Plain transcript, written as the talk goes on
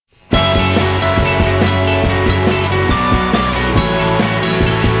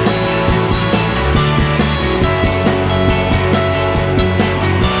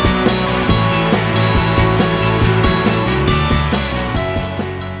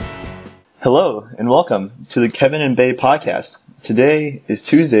Hello and welcome to the Kevin and Bay podcast. Today is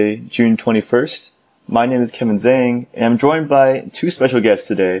Tuesday, June 21st. My name is Kevin Zhang and I'm joined by two special guests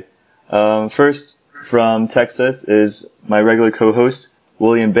today. First, from Texas is my regular co-host,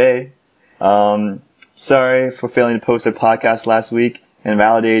 William Bay. Sorry for failing to post a podcast last week and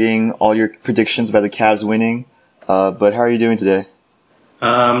validating all your predictions about the Cavs winning. But how are you doing today?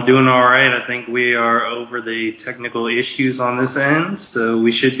 I'm doing all right. I think we are over the technical issues on this end, so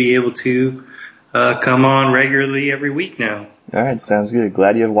we should be able to come on regularly every week now. All right, sounds good.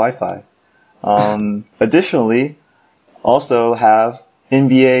 Glad you have Wi-Fi. Additionally, also have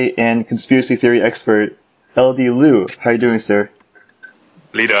NBA and conspiracy theory expert LD Liu. How are you doing, sir?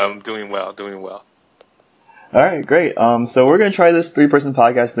 Leader, I'm doing well. All right, great. So we're going to try this 3-person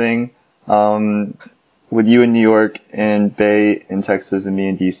podcast thing. With you in New York and Bay in Texas and me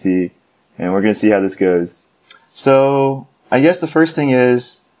in DC. And we're going to see how this goes. So I guess the first thing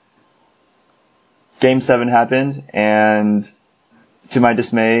is Game 7 happened and to my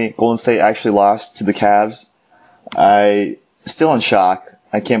dismay, Golden State actually lost to the Cavs. Still in shock.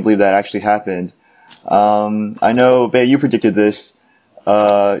 I can't believe that actually happened. I know, Bay, you predicted this.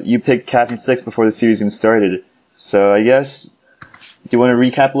 You picked Cavs in 6 before the series even started. So I guess, do you want to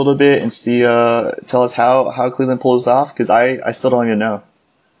recap a little bit and tell us how Cleveland pulls this off? Because I still don't even know.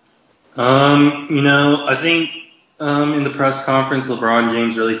 I think in the press conference, LeBron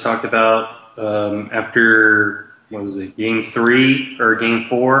James really talked about after Game 3 or Game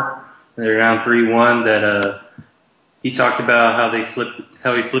 4, they're down 3-1. That he talked about how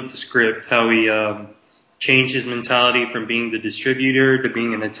he flipped the script, how he changed his mentality from being the distributor to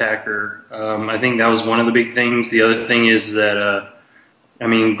being an attacker. I think that was one of the big things. The other thing is that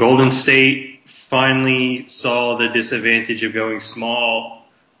Golden State finally saw the disadvantage of going small.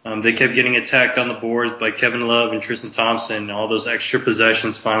 They kept getting attacked on the boards by Kevin Love and Tristan Thompson. All those extra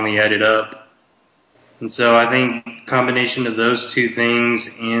possessions finally added up. And so I think combination of those two things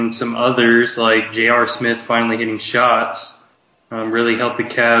and some others like J.R. Smith finally hitting shots really helped the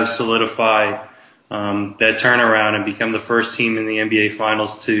Cavs solidify that turnaround and become the first team in the NBA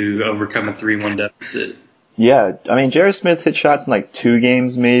Finals to overcome a 3-1 deficit. Yeah, J.R. Smith hit shots in like 2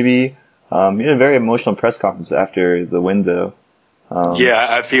 games maybe. He had a very emotional press conference after the win, though.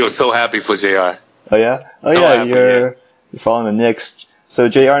 I feel so happy for JR. Oh yeah? Oh yeah, you're following the Knicks. So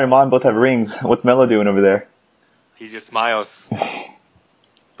JR and Iman both have rings. What's Melo doing over there? He just smiles.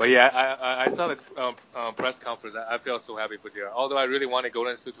 But yeah, I saw the press conference. I felt so happy for JR. Although I really wanted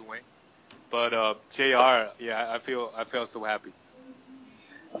Golden State to win. But JR, I felt so happy.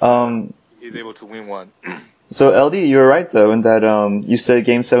 He's able to win one. So LD, you were right though in that you said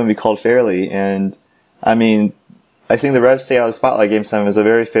Game 7 would be called fairly, and I think the refs stayed out of the spotlight. Game 7 was a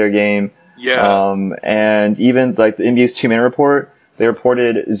very fair game. Yeah. And even like the NBA's 2-minute report, they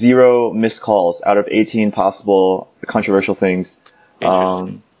reported 0 missed calls out of 18 possible controversial things.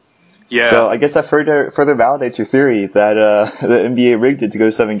 Interesting. Yeah. So I guess that further validates your theory that the NBA rigged it to go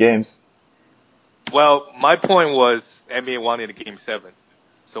to 7 games. Well, my point was NBA wanted a Game 7.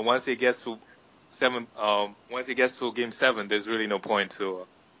 So once it gets to Game 7, there's really no point to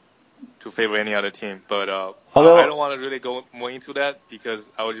favor any other team. But Although, I don't want to really go more into that because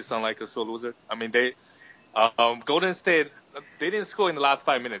I would just sound like a sore loser. Golden State, they didn't score in the last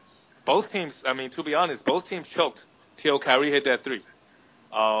 5 minutes. Both teams, to be honest, both teams choked till Kyrie hit that 3.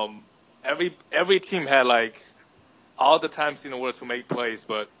 Every team had like all the times in the world to make plays,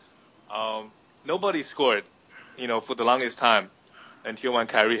 but nobody scored, for the longest time until when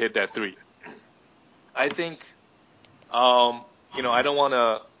Kyrie hit that 3. I think, I don't want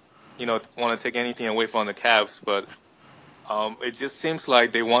to take anything away from the Cavs, but it just seems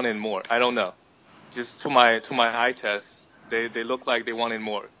like they wanted more. I don't know. Just to my eye test, they look like they wanted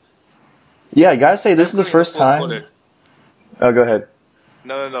more. Yeah, I gotta say, this is the first time. Oh, go ahead.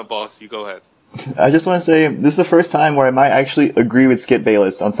 No, boss, you go ahead. I just want to say, this is the first time where I might actually agree with Skip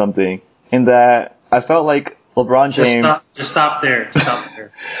Bayless on something, in that I felt like LeBron James... Just stop there.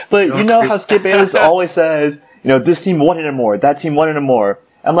 But you know how Skip Bayless always says, this team wanted it more, that team wanted it more.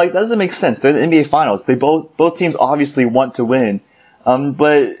 I'm like, that doesn't make sense. They're in the NBA Finals. They both teams obviously want to win.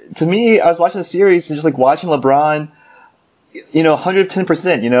 But to me, I was watching the series and just like watching LeBron,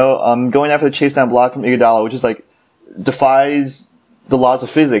 110%, going after the chase down block from Iguodala, which is like defies the laws of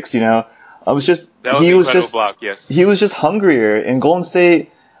physics, He was just hungrier, and Golden State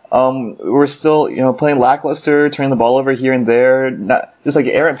were still, playing lackluster, turning the ball over here and there, not just like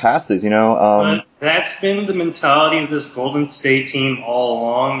errant passes, But that's been the mentality of this Golden State team all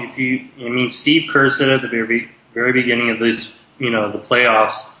along. Steve Kerr said at the very beginning of this, the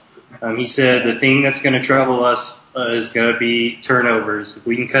playoffs, He said the thing that's going to trouble us is going to be turnovers. If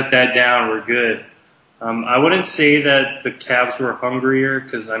we can cut that down, we're good. I wouldn't say that the Cavs were hungrier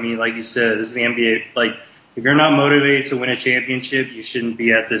because, I mean, like you said, this is the NBA. Like, if you're not motivated to win a championship, you shouldn't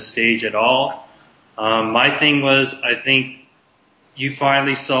be at this stage at all. My thing was, I think you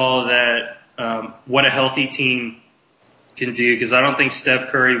finally saw that what a healthy team can do because I don't think Steph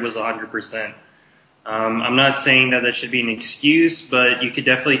Curry was 100%. I'm not saying that should be an excuse, but you could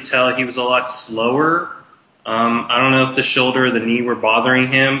definitely tell he was a lot slower. I don't know if the shoulder or the knee were bothering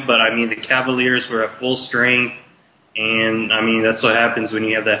him, but I mean, the Cavaliers were at full strength. And I mean, that's what happens when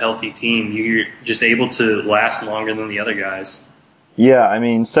you have that healthy team. You're just able to last longer than the other guys. Yeah, I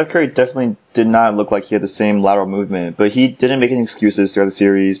mean, Steph Curry definitely did not look like he had the same lateral movement, but he didn't make any excuses throughout the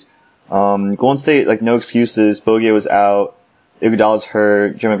series. Golden State, like, no excuses. Bogut was out. Iguodala's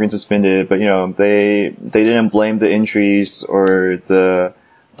hurt. Draymond Green suspended, but, you know, they didn't blame the injuries or the,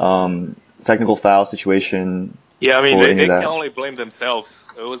 technical foul situation. Yeah, I mean, for any they of can that. only blame themselves.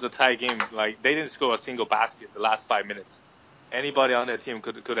 It was a tie game. Like, they didn't score a single basket the last 5 minutes. Anybody on that team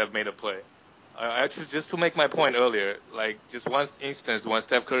could have made a play. Actually, just to make my point earlier, like, just one instance when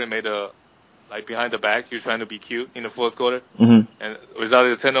Steph Curry made like, behind the back, he was trying to be cute in the fourth quarter, and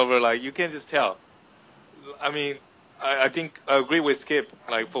resulted in a turnover. Like, you can just tell. I mean, I think I agree with Skip.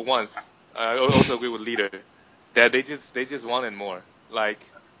 Like, for once, I also agree with Leader that they just wanted more. Like,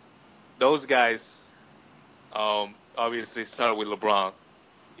 those guys, obviously started with LeBron.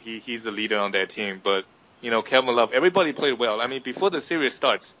 He's the leader on that team, but you know, Kevin Love, everybody played well. I mean, before the series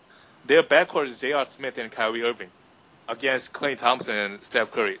starts, their backcourt is J.R. Smith and Kyrie Irving against Klay Thompson and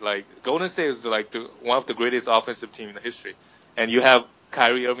Steph Curry. Like, Golden State is one of the greatest offensive team in the history, and you have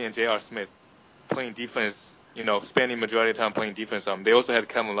Kyrie Irving and J.R. Smith playing defense. You know, spending majority of the time playing defense. They also had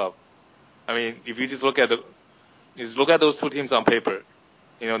Kevin Love. I mean, if you just look at those two teams on paper,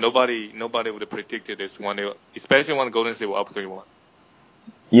 you know, nobody would have predicted this one, especially when Golden State were up 3-1.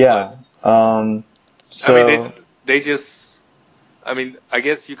 Yeah. I mean, So, I mean, I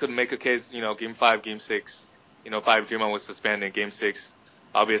guess you could make a case, you know, game 5, game 6, you know, 5 Draymond was suspended, game 6,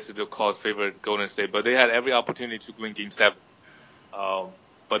 obviously the cause favored Golden State, but they had every opportunity to win game 7.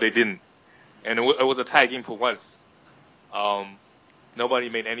 But they didn't. And it was a tie game for once. Nobody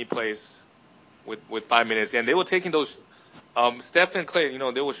made any plays with 5 minutes, and they were taking those, Steph and Clay, you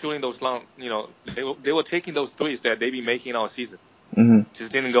know, they were shooting those long, you know, they were taking those threes that they be making all season.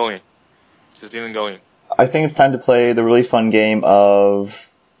 Just didn't go in. I think it's time to play the really fun game of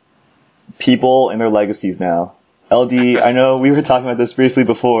people and their legacies now. LD, I know we were talking about this briefly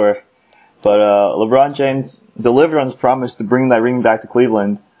before, but LeBron James delivered on his promise to bring that ring back to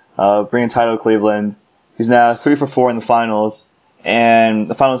Cleveland, bring a title to Cleveland. He's now 3 for 4 in the finals, and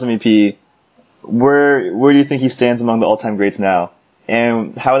the finals MVP. Where do you think he stands among the all-time greats now?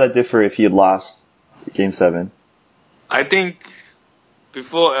 And how would that differ if he had lost Game 7? I think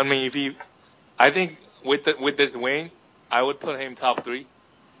I think with this win, I would put him top 3.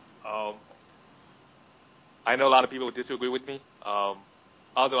 I know a lot of people would disagree with me.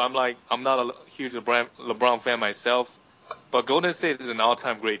 Although I'm not a huge LeBron fan myself, but Golden State is an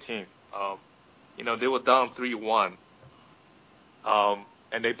all-time great team. You know, they were down 3-1,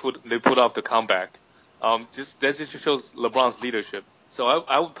 and they put off the comeback. That just shows LeBron's leadership. So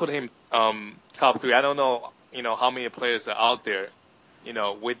I would put him top 3. I don't know, you know, how many players are out there, you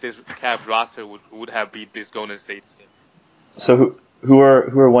know, with this Cavs roster would have beat this Golden State team. So who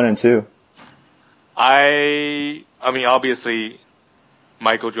are 1 and 2? I mean, obviously,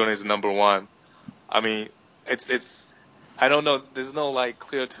 Michael Jordan is number 1. I mean, it's I don't know. There's no like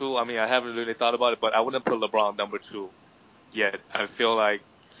clear 2. I mean, I haven't really thought about it, but I wouldn't put LeBron number 2 yet. I feel like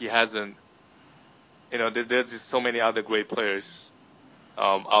he hasn't. You know, there's just so many other great players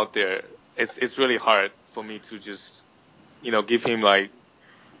out there. It's really hard for me to just, you know, give him like,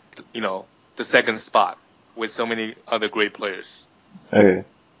 you know, the second spot with so many other great players. Okay,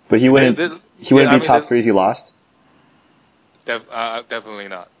 but he There, wouldn't there, he wouldn't yeah, I be mean, top 3 if he lost. definitely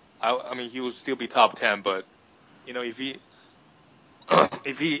not. I mean, he would still be top 10, but you know, if he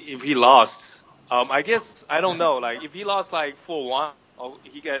if he lost, I guess I don't know. Like if he lost like 4-1 or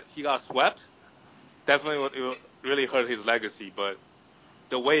he got swept, definitely it would really hurt his legacy. But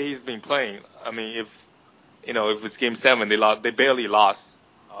the way he's been playing, I mean, if you know, if it's game 7, they barely lost.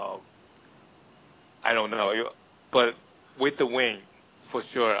 I don't know, but with the win, for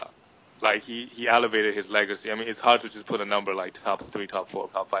sure, like he elevated his legacy. I mean, it's hard to just put a number like top 3, top 4,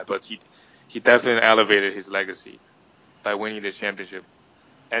 top 5, but he definitely elevated his legacy by winning the championship.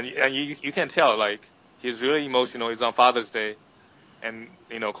 And you can tell, like, he's really emotional. He's on Father's Day, and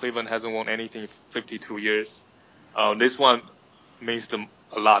you know, Cleveland hasn't won anything in 52 years. This one means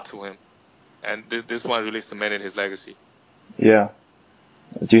a lot to him, and this one really cemented his legacy. Yeah.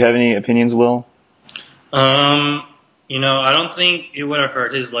 Do you have any opinions, Will? I don't think it would have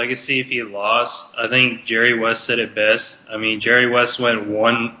hurt his legacy if he lost. I think Jerry West said it best. I mean, Jerry West went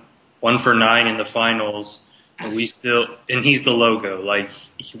one for 9 in the finals, and he's the logo. Like,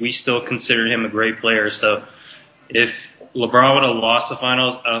 we still considered him a great player. So if LeBron would have lost the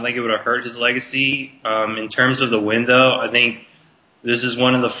finals, I don't think it would have hurt his legacy. In terms of the win, though, I think this is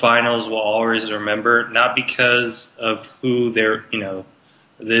one of the finals we'll always remember, not because of who they're,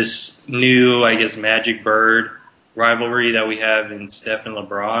 this new, I guess, Magic Bird rivalry that we have in Steph and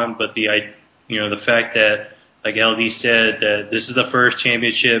LeBron, but the fact that, like LD said, that this is the first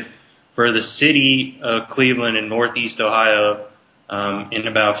championship for the city of Cleveland in Northeast Ohio in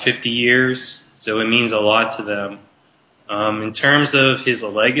about 50 years, so it means a lot to them. In terms of his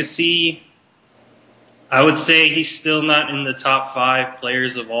legacy, I would say he's still not in the top 5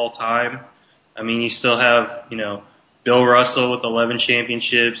 players of all time. I mean, you still have, Bill Russell with 11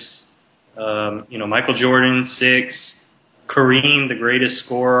 championships, Michael Jordan, 6, Kareem, the greatest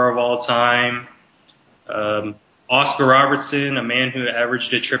scorer of all time, Oscar Robertson, a man who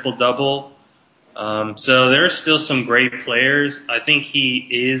averaged a triple-double. So there are still some great players. I think he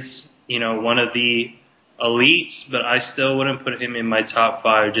is, one of the elites, but I still wouldn't put him in my top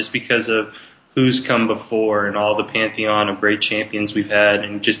 5 just because of who's come before and all the pantheon of great champions we've had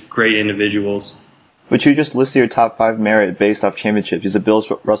and just great individuals. But you just listed your top 5 merit based off championships. You said Bill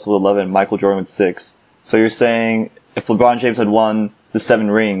Russell with 11, Michael Jordan with 6. So you're saying if LeBron James had won the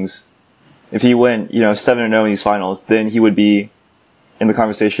 7 rings, if he went, 7-0 in these finals, then he would be in the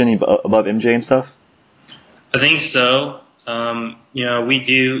conversation above MJ and stuff? I think so. We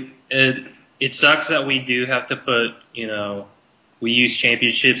do. It sucks that we do have to put, we use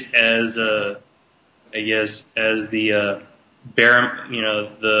championships as the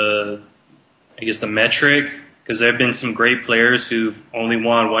the metric, because there have been some great players who've only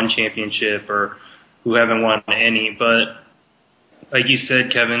won 1 championship or who haven't won any. But like you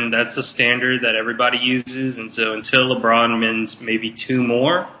said, Kevin, that's the standard that everybody uses. And so until LeBron wins maybe 2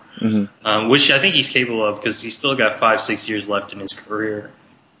 more, which I think he's capable of because he's still got 5-6 years left in his career.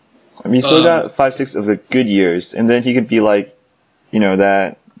 I mean, he still got 5-6 of the good years, and then he could be like,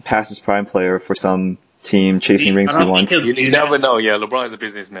 that past his prime player for some team chasing rings for once. You never know. Yeah, LeBron is a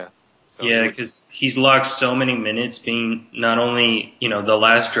businessman. So yeah, because he's logged so many minutes being not only, the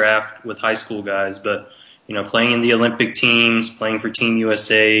last draft with high school guys, but, playing in the Olympic teams, playing for Team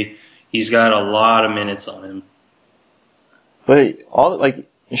USA. He's got a lot of minutes on him. But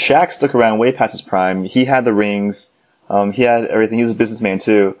Shaq stuck around way past his prime. He had the rings. He had everything. He's a businessman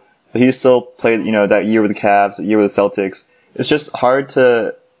too. But he still played, that year with the Cavs, that year with the Celtics. It's just hard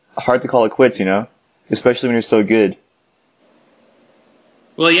to call it quits, especially when you're so good.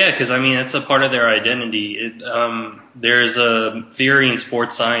 Well, yeah, because that's a part of their identity. There's a theory in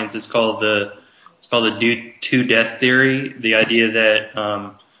sports science. It's called the two-death theory. The idea that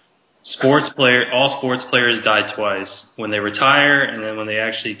all sports players die twice, when they retire and then when they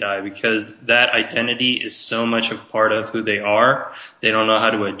actually die, because that identity is so much a part of who they are. They don't know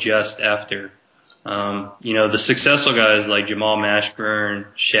how to adjust after. The successful guys like Jamal Mashburn,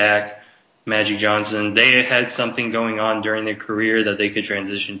 Shaq, Magic Johnson, they had something going on during their career that they could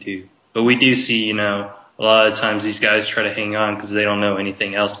transition to. But we do see, a lot of times these guys try to hang on because they don't know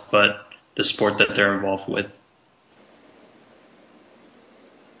anything else but the sport that they're involved with.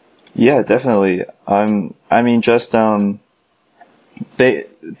 Yeah, definitely. Being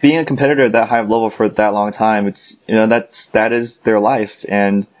a competitor at that high level for that long time, it's, that is their life.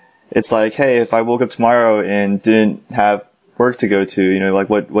 And it's like, hey, if I woke up tomorrow and didn't have work to go to,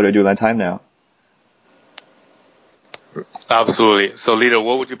 what do I do with my time now? Absolutely. So, Lito,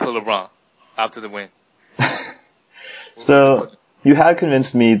 what would you put LeBron after the win? So, you have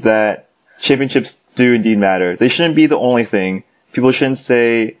convinced me that championships do indeed matter. They shouldn't be the only thing. People shouldn't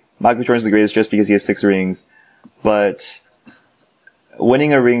say Michael Jordan's the greatest just because he has 6 rings. But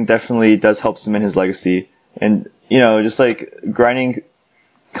winning a ring definitely does help cement his legacy. And, just like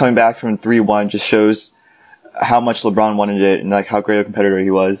coming back from 3-1 just shows how much LeBron wanted it and like how great a competitor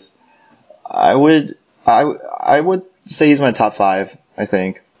he was. I would say he's my top 5, I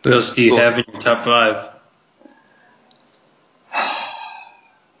think. Who else do you have in your top 5?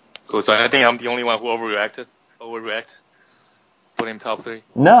 Cool. So I think I'm the only one who overreact. Put him top 3.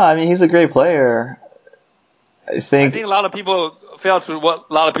 No, he's a great player. I think a lot of people fail to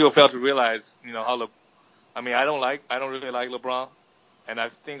realize, how I don't really like LeBron, and I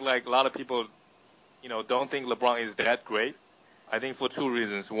think like a lot of people, don't think LeBron is that great. I think for 2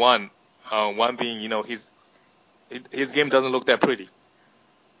 reasons. One being, his game doesn't look that pretty.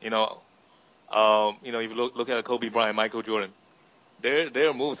 If you look at Kobe Bryant, Michael Jordan,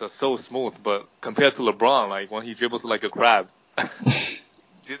 their moves are so smooth, but compared to LeBron, like when he dribbles like a crab,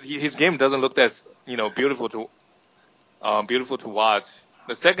 his game doesn't look that beautiful to watch.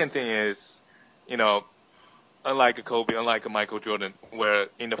 The second thing is, you know, unlike a Kobe, unlike a Michael Jordan, where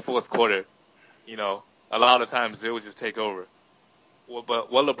in the fourth quarter, a lot of times they will just take over. Well,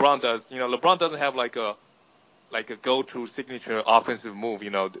 but what LeBron does, LeBron doesn't have like a go-to signature offensive move.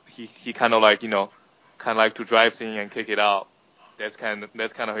 He kind of like to drive in and kick it out. That's kind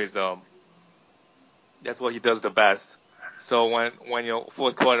of his that's what he does the best. So when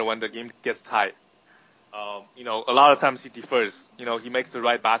fourth quarter, when the game gets tight, a lot of times he defers. He makes the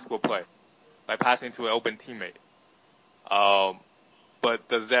right basketball play by passing to an open teammate. But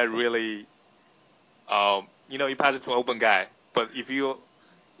does that really, you pass it to an open guy. But if you're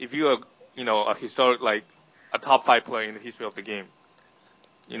a historic, like a top 5 player in the history of the game,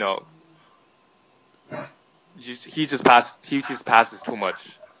 he just passes too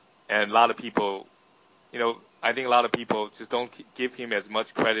much, and a lot of people, I think a lot of people just don't give him as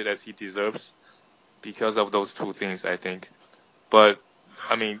much credit as he deserves because of those two things, I think. But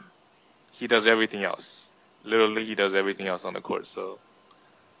I mean, he does everything else. Literally, he does everything else on the court. So,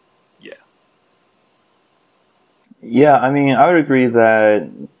 yeah. Yeah, I mean, I would agree that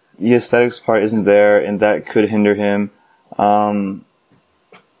the aesthetics part isn't there, and that could hinder him.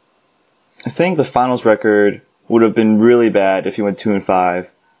 I think the finals record would have been really bad if he went 2-5,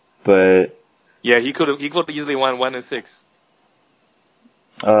 but yeah, he could easily won 1-6.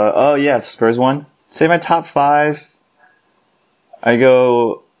 Oh yeah, the Spurs one. Say my top 5. I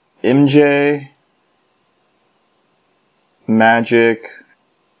go MJ, Magic,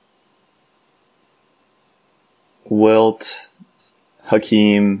 Wilt,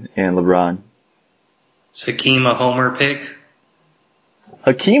 Hakeem, and LeBron. Is Hakeem a homer pick?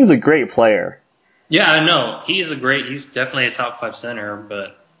 Hakeem's a great player. Yeah, I know. He's definitely a top 5 center,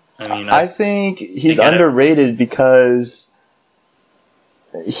 but I mean, I think he's underrated because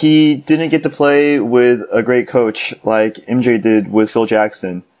he didn't get to play with a great coach like MJ did with Phil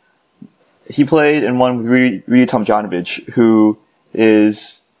Jackson. He played and won with Rudy Tomjanovich, who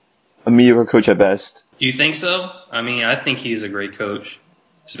is a mediocre coach at best. Do you think so? I mean, I think he's a great coach,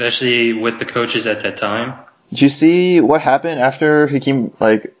 especially with the coaches at that time. Did you see what happened after Hakeem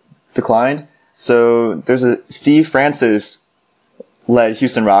declined? So there's a Steve Francis led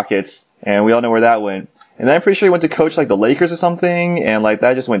Houston Rockets, and we all know where that went. And then I'm pretty sure he went to coach like the Lakers or something, and like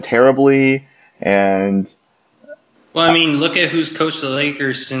that just went terribly. And well, I mean, look at who's coached the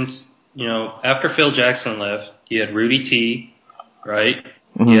Lakers since after Phil Jackson left. You had Rudy T, right?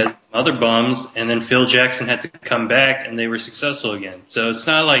 Mm-hmm. You had other bums, and then Phil Jackson had to come back, and they were successful again. So it's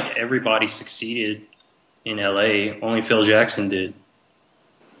not like everybody succeeded in LA. Only Phil Jackson did.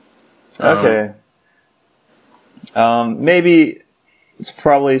 Okay. Maybe it's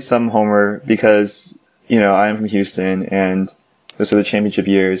probably some homer because, I'm from Houston and those are the championship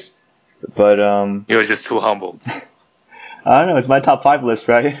years. But, You're just too humble. I don't know. It's my top 5 list,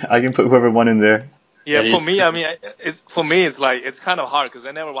 right? I can put whoever won in there. Yeah, for me, I mean, it's like, it's kind of hard because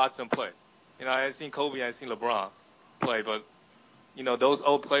I never watched them play. I've seen Kobe, I've seen LeBron play, but, those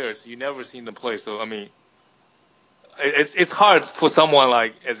old players, you never seen them play. So, I mean, it's hard for someone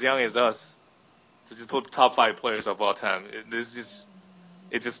like as young as us to just put top 5 players of all time. It's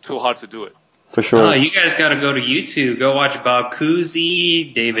just too hard to do it. For sure. Oh, you guys got to go to YouTube. Go watch Bob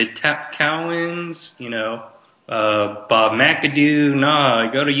Cousy, David Cowens, Bob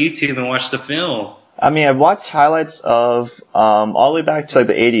McAdoo. Go to YouTube and watch the film. I mean, I've watched highlights of all the way back to like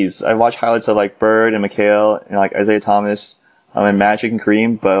the 80s. I watched highlights of like Bird and McHale and like Isaiah Thomas and Magic and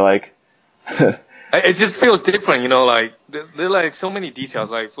Kareem, but like it just feels different, like there are like so many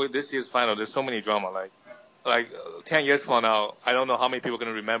details. Like for this year's final, there's so many drama. Like 10 years from now, I don't know how many people are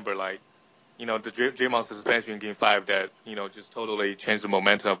gonna remember like the Draymond suspension in Game 5 that just totally changed the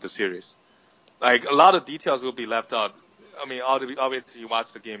momentum of the series. Like a lot of details will be left out. I mean, obviously you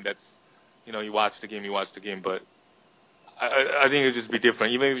watch the game. That's you watch the game. But I think it'll just be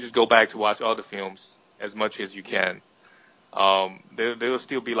different. Even if you just go back to watch all the films as much as you can, there will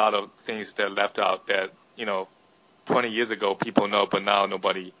still be a lot of things that are left out that 20 years ago people know, but now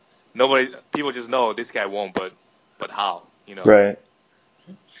nobody people just know this guy won't, but how Right.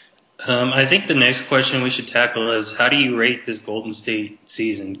 I think the next question we should tackle is how do you rate this Golden State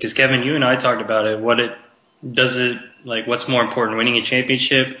season? Because Kevin, you and I talked about it. What's more important, winning a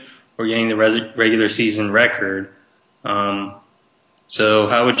championship or getting the regular season record? So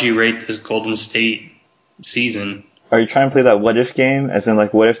how would you rate this Golden State season? Are you trying to play that what if game? As in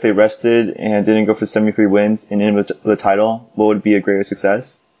what if they rested and didn't go for 73 wins and ended with the title? What would be a greater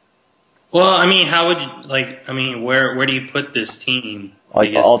success? Well, I mean, how would you where do you put this team?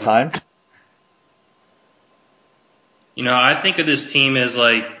 Like all time? I think of this team as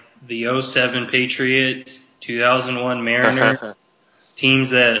like the '07 Patriots, 2001 Mariners, teams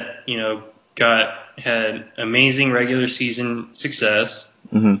that had amazing regular season success.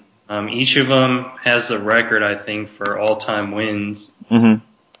 Mm-hmm. Each of them has a record, I think, for all-time wins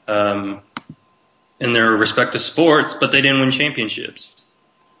Mm-hmm. in their respective sports, but they didn't win championships,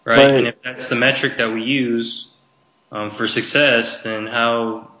 right? But, and if that's the metric that we use for success, then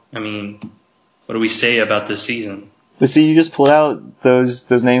what do we say about this season? But see, you just pulled out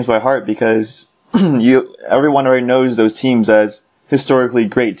those names by heart because everyone already knows those teams as historically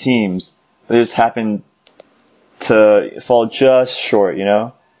great teams. They just happen to fall just short,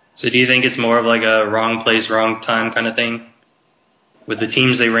 So do you think it's more of like a wrong place, wrong time kind of thing with the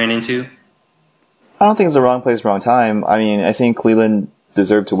teams they ran into? I don't think it's the wrong place, wrong time. I mean, I think Cleveland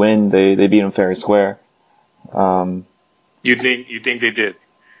deserved to win. They beat them fair and square. You think they did?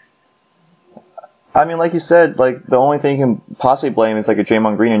 I mean, like you said, like the only thing you can possibly blame is like a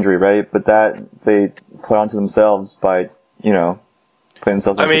Draymond Green injury, right? But that they put onto themselves by, putting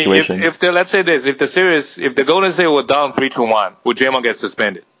themselves in a situation. If let's say this, if the Golden State were down 3-1, would Draymond get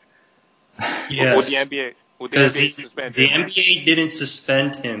suspended? Yes. Would the NBA suspend the Draymond? NBA didn't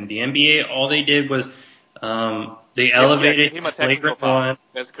suspend him. The NBA, all they did was they elevated him his a technical flagrant foul. one.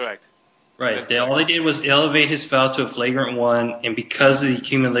 That's correct. Right. All they did was elevate his foul to a flagrant one, and because of the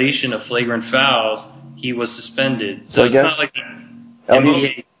accumulation of flagrant fouls, he was suspended. So it's not like the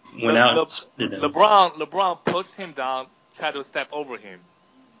NBA went out and suspended him. LeBron pushed him down, tried to step over him.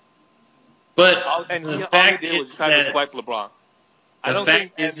 But all he did was try to swipe LeBron. The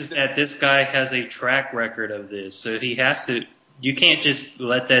fact is that this guy has a track record of this, so he has to. You can't just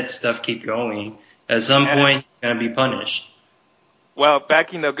let that stuff keep going. At some point, he's going to be punished. Well,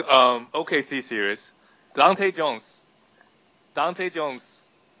 back in the OKC series, Dante Jones.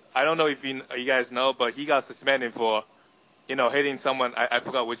 I don't know if you guys know, but he got suspended for, hitting someone. I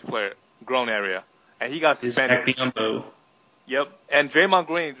forgot which player, grown area, and he got suspended. Yep, and Draymond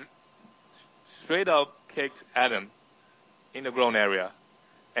Green straight up kicked Adam in the grown area,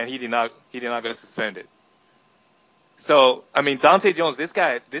 and he did not get suspended. So I mean, Dante Jones, this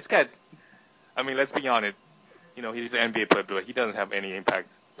guy. I mean, let's be honest. He's an NBA player, but he doesn't have any impact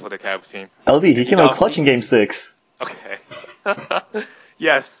for the Cavs team. LD, he came out clutch in Game 6. Okay.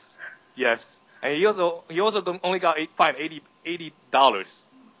 Yes. And he also only got fined $80.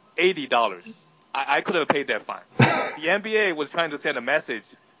 $80. I could have paid that fine. The NBA was trying to send a message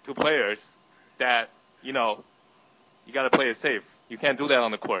to players that, you got to play it safe. You can't do that on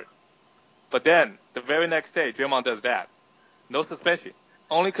the court. But then, the very next day, Draymond does that. No suspension.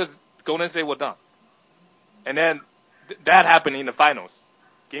 Only because Golden State were done. And then, that happened in the finals.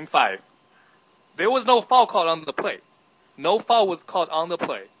 Game 5. There was no foul called on the play. No foul was called on the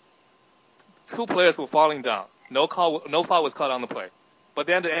play. 2 players were falling down. No foul was called on the play. But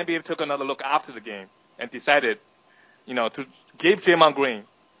then the NBA took another look after the game and decided, to give Draymond Green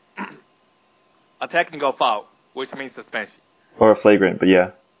a technical foul, which means suspension. Or a flagrant, but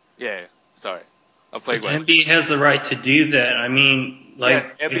yeah. Yeah, sorry. A flagrant. The NBA has the right to do that. I mean, like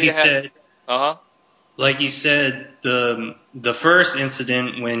you said, the first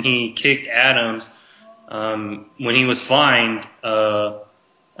incident when he kicked Adams, when he was fined,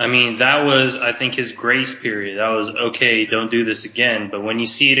 that was, I think, his grace period. That was, okay, don't do this again. But when you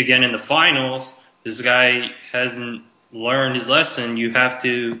see it again in the finals, this guy hasn't learned his lesson. You have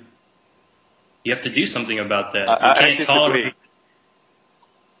to do something about that. You can't tolerate.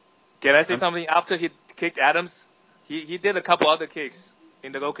 Can I say something? After he kicked Adams, he did a couple other kicks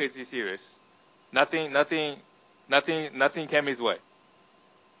in the OKC series. Nothing came his way.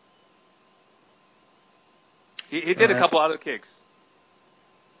 He did a couple other kicks.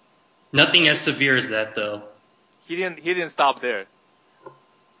 Nothing as severe as that, though. He didn't stop there.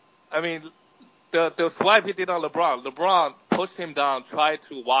 I mean, the swipe he did on LeBron pushed him down, tried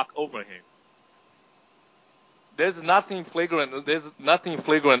to walk over him. There's nothing flagrant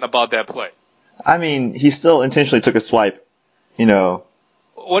about that play. I mean, he still intentionally took a swipe,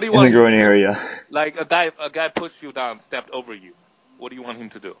 what do you want in the groin area. Like a guy pushed you down, stepped over you. What do you want him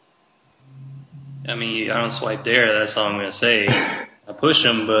to do? I mean, I don't swipe there. That's all I'm going to say. I push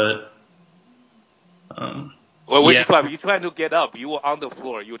him, but... Which swipe? You trying to get up. You were on the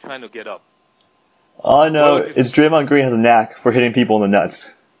floor. You were trying to get up. Oh, no, it's Draymond Green has a knack for hitting people in the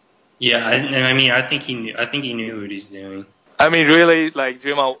nuts. Yeah, I think he knew what he's doing. I mean, really, like,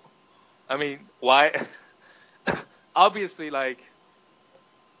 Draymond... I mean, why... Obviously, like,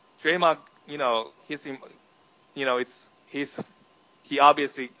 Draymond, he's he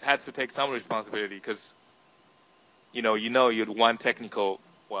obviously had to take some responsibility because you'd one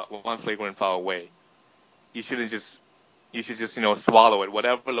flagrant foul away. You should just swallow it.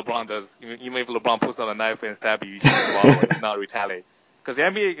 Whatever LeBron does, even if LeBron puts out a knife and stab you, you should swallow it, not retaliate. Because the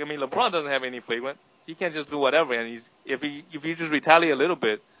NBA, LeBron doesn't have any flagrant. He can just do whatever, and if you just retaliate a little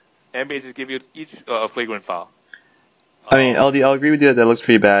bit, NBA just give you each a flagrant foul. I mean, LD, I'll agree with you that looks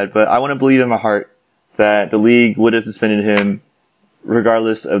pretty bad, but I want to believe in my heart that the league would have suspended him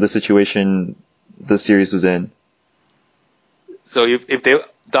regardless of the situation the series was in. So if they're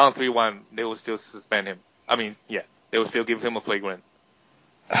down 3-1, they will still suspend him. They will still give him a flagrant.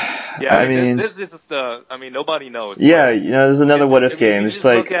 Yeah, this is nobody knows. Yeah, this is another what if game. It's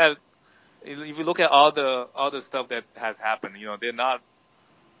like if you look at all the stuff that has happened,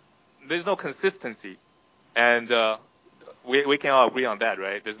 there's no consistency, and we can all agree on that,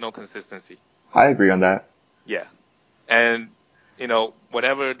 right? There's no consistency. I agree on that. Yeah, and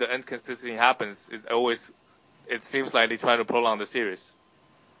whatever the inconsistency happens, it seems like they try to prolong the series.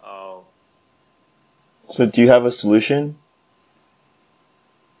 So do you have a solution?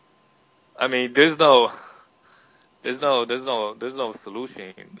 There's no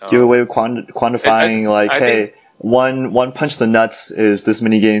solution. Do you have a way of quantifying one punch to the nuts is this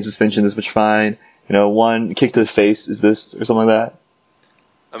many game suspension, this much fine. One kick to the face is this or something like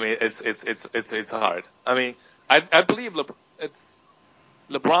that. It's hard. I believe it's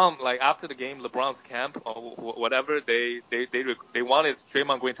LeBron. Like after the game, LeBron's camp or whatever, they wanted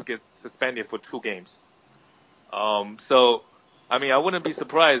Draymond Green to get suspended for 2 games. So I wouldn't be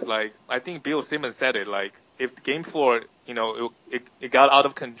surprised. Like I think Bill Simmons said it. Like if Game 4, it got out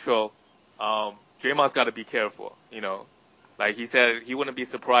of control, Draymond's got to be careful. Like he said, he wouldn't be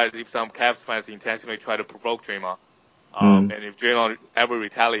surprised if some Cavs fans intentionally try to provoke Draymond. And if Draymond ever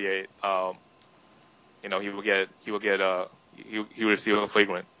retaliate, he will receive a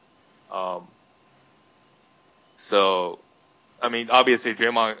flagrant. So, obviously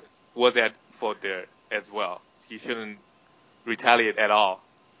Draymond was at fault there as well. He shouldn't retaliate at all.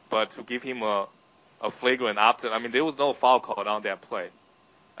 But to give him a flagrant after, there was no foul called on that play,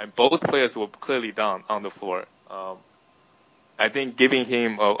 and both players were clearly down on the floor. I think giving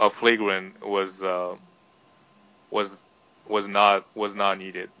him a flagrant was not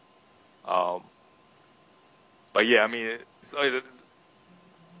needed. But yeah,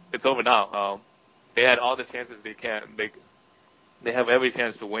 it's over now. They had all the chances they can. They have every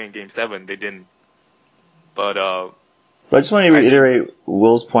chance to win Game 7. They didn't. But I just want to reiterate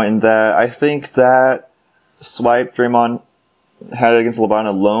Will's point in that I think that swipe Draymond had against LeBron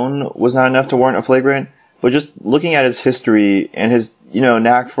alone was not enough to warrant a flagrant. But just looking at his history and his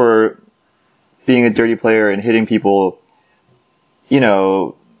knack for being a dirty player and hitting people,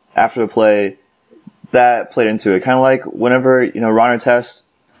 after the play, that played into it. Kind of like whenever Ron Artest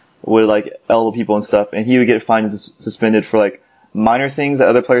would elbow people and stuff, and he would get fined and suspended for minor things that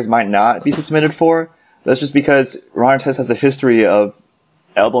other players might not be suspended for. That's just because Ron Artest has a history of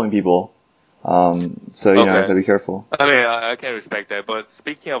elbowing people. So you have to be careful. I can respect that. But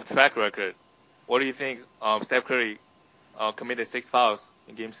speaking of track record, what do you think? Steph Curry committed 6 fouls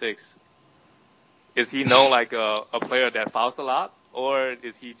in Game 6. Is he known like a player that fouls a lot, or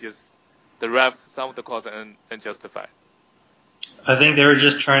is he just the refs? Some of the calls are unjustified. I think they were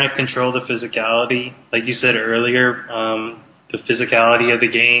just trying to control the physicality, like you said earlier. The physicality of the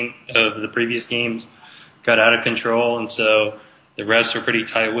game, of the previous games, got out of control, and so the refs were pretty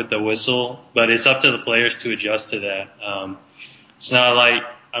tight with the whistle. But it's up to the players to adjust to that. It's not like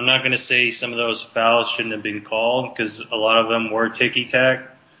I'm not going to say some of those fouls shouldn't have been called because a lot of them were ticky-tack.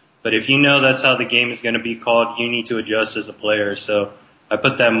 But if you know that's how the game is going to be called, you need to adjust as a player. So I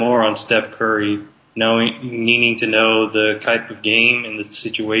put that more on Steph Curry, needing to know the type of game and the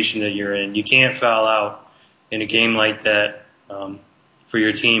situation that you're in. You can't foul out in a game like that for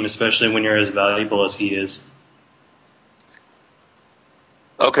your team, especially when you're as valuable as he is.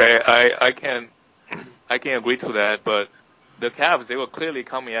 Okay, I can agree to that, but the Cavs, they were clearly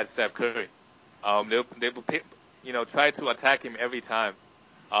coming at Steph Curry. They try to attack him every time.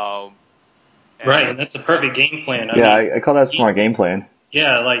 Right, and that's a perfect game plan. I call that smart game plan.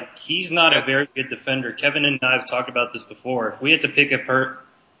 Yeah, he's not a very good defender. Kevin and I have talked about this before. If we had to pick a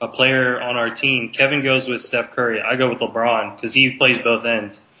player on our team, Kevin goes with Steph Curry. I go with LeBron because he plays both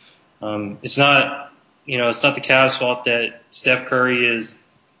ends. It's not the Cavs' fault that Steph Curry is,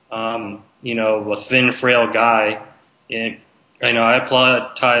 a thin, frail guy. And I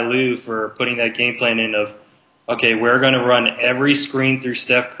applaud Ty Lue for putting that game plan in of, okay, we're going to run every screen through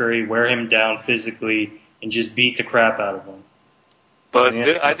Steph Curry, wear him down physically, and just beat the crap out of him. But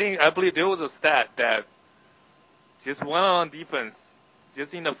I believe there was a stat that just one on defense,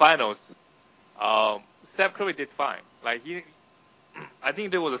 just in the finals, Steph Curry did fine. Like I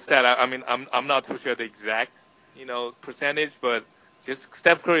think there was a stat. I mean, I'm not too sure the exact, percentage, but just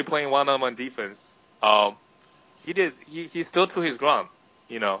Steph Curry playing one-on-one defense. He stood to his ground,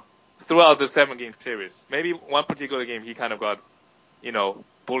 throughout the 7-game series. Maybe one particular game he kind of got,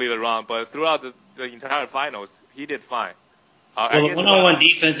 bullied around, but throughout the entire finals, he did fine. Well, the one-on-one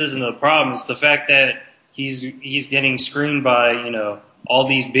defense isn't the problem. It's the fact that he's getting screened by, all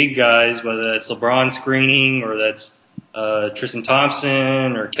these big guys, whether that's LeBron screening or that's Tristan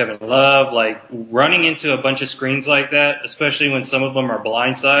Thompson or Kevin Love. Like running into a bunch of screens like that, especially when some of them are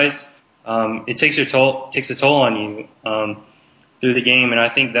blind sides, it takes a toll on you through the game, and I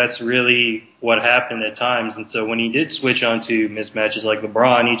think that's really what happened at times. And so when he did switch onto mismatches like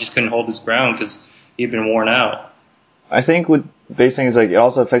LeBron, he just couldn't hold his ground because he'd been worn out. I think what Bay's saying is like it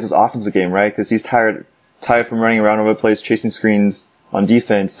also affects his offensive game, right? Because he's tired from running around all over the place, chasing screens on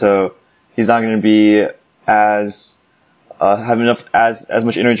defense. So he's not going to be as have enough as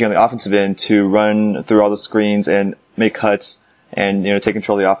much energy on the offensive end to run through all the screens and make cuts and take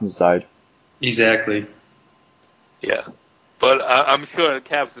control of the offensive side. Exactly. Yeah, but I'm sure the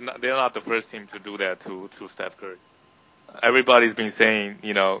Cavs they're not the first team to do that to Steph Curry. Everybody's been saying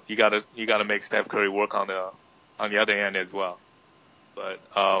you gotta make Steph Curry work on the other end as well. But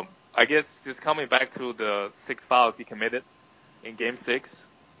I guess just coming back to the 6 fouls he committed in Game 6,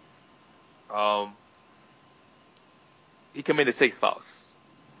 he committed 6 fouls.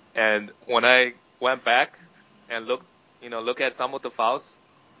 And when I went back and look at some of the fouls,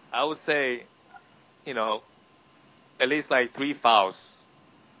 I would say, at least like 3 fouls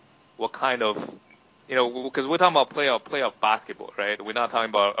were kind of, because we're talking about playoff basketball, right? We're not talking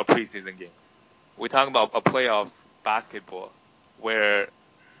about a preseason game. We're talking about a playoff basketball where,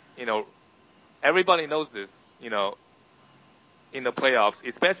 everybody knows this, in the playoffs,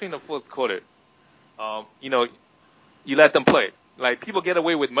 especially in the fourth quarter, you let them play. Like, people get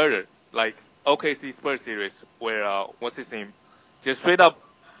away with murder. Like, OKC Spurs series where, what's his name? Just straight up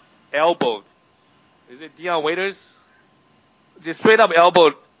elbowed. Is it Dion Waiters? Just straight up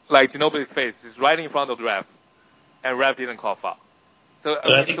elbowed, like, Ginobili's face. Just right in front of the ref. And ref didn't call foul. So,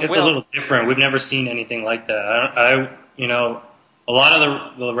 But I think it's a little different. We've never seen anything like that. A lot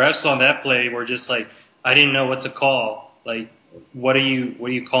of the refs on that play were just like, I didn't know what to call. Like, what are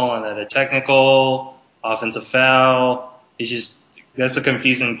you calling that? A technical, offensive foul? That's a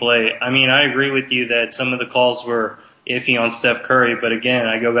confusing play. I mean, I agree with you that some of the calls were iffy on Steph Curry, but again,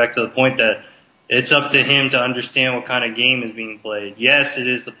 I go back to the point that it's up to him to understand what kind of game is being played. Yes, it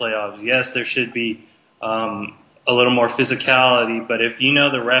is the playoffs. Yes, there should be, a little more physicality, but if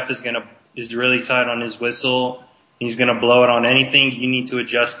the ref is really tight on his whistle, he's gonna blow it on anything, you need to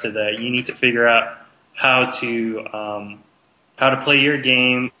adjust to that. You need to figure out how to play your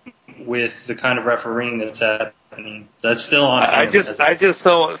game with the kind of refereeing that's happening. So that's still on him. I just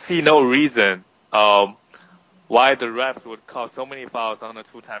don't see no reason why the refs would call so many fouls on a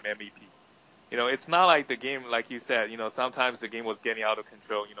 2-time MVP. It's not like the game, like you said, sometimes the game was getting out of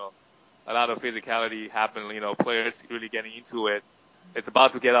control, a lot of physicality happened, players really getting into it. It's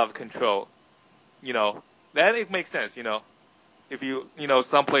about to get out of control. Then it makes sense, if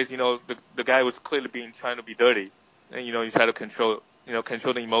some place, the guy was clearly trying to be dirty and, you try to control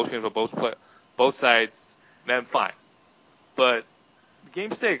the emotions of both sides, then fine. But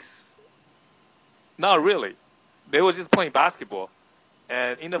Game 6, not really. They were just playing basketball.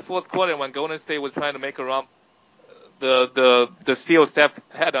 And in the fourth quarter, when Golden State was trying to make a run, the steal Steph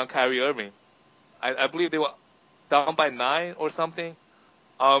had on Kyrie Irving, I believe they were down by 9 or something.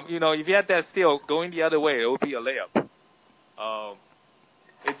 If you had that steal going the other way, it would be a layup.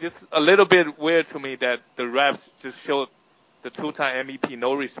 It's just a little bit weird to me that the refs just showed the 2-time MVP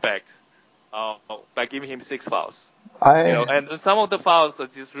no respect by giving him 6 fouls. And some of the fouls are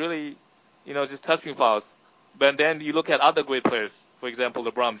just really, just touching fouls. But then you look at other great players, for example,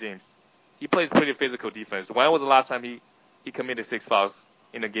 LeBron James. He plays pretty physical defense. When was the last time he committed 6 fouls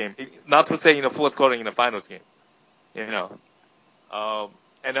in a game? Not to say in the fourth quarter in the finals game. And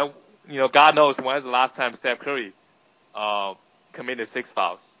then, God knows when was the last time Steph Curry committed 6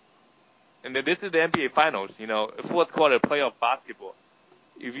 fouls. And then this is the NBA Finals, fourth quarter playoff basketball.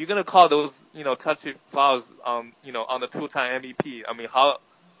 If you're gonna call those, touchy fouls on the 2-time MVP, I mean,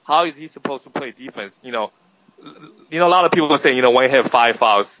 how is he supposed to play defense? A lot of people say, when you have 5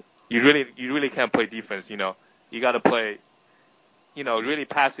 fouls, you really can't play defense. You got to play, really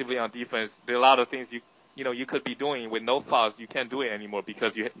passively on defense. There are a lot of things you could be doing with no fouls. You can't do it anymore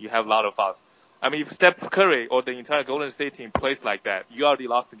because you have a lot of fouls. I mean, if Steph Curry or the entire Golden State team plays like that, you already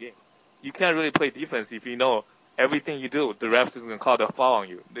lost the game. You can't really play defense if everything you do, the refs is going to call the foul on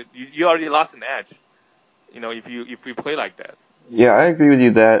you. You already lost an edge, if we play like that. Yeah, I agree with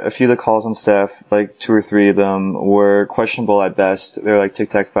you that a few of the calls on Steph, like 2 or 3 of them, were questionable at best. They're like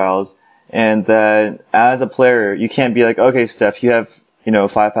tic-tac fouls. And that as a player, you can't be like, okay, Steph, you have,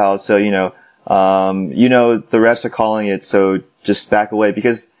 5 fouls, so, the refs are calling it, so just back away.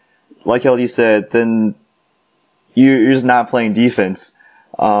 Because, like LD said, then you're just not playing defense.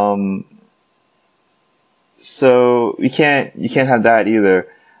 So you can't have that either.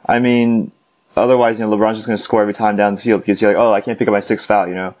 I mean, otherwise, LeBron's just going to score every time down the field because you're like, oh, I can't pick up my 6th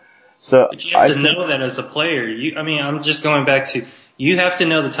foul, So but you have to know that as a player. I'm just going back to, you have to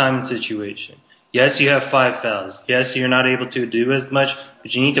know the time and situation. Yes, you have 5 fouls. Yes, you're not able to do as much,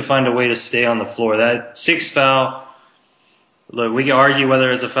 but you need to find a way to stay on the floor. That 6th foul, look, we can argue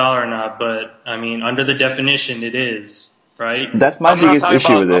whether it's a foul or not, but under the definition, it is, right? That's my biggest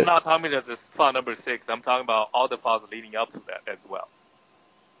issue with it. I'm not talking about just foul number 6. I'm talking about all the fouls leading up to that as well.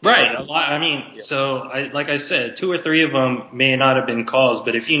 Right. So like I said, 2 or 3 of them may not have been calls,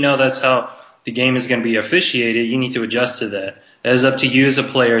 but if you know that's how the game is going to be officiated, you need to adjust to that. It is up to you as a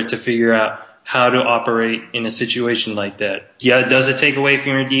player to figure out how to operate in a situation like that. Yeah, does it take away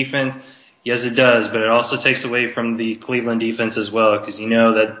from your defense? Yes, it does, but it also takes away from the Cleveland defense as well, because you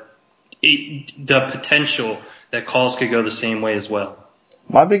know that the potential that calls could go the same way as well.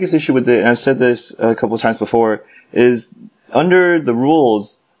 My biggest issue with it, and I've said this a couple of times before, is under the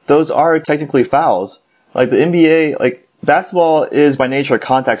rules, those are technically fouls. Like the NBA, like basketball is by nature a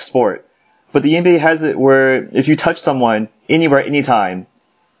contact sport, but the NBA has it where if you touch someone anywhere, anytime,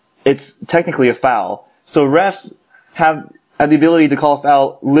 it's technically a foul. So refs have the ability to call a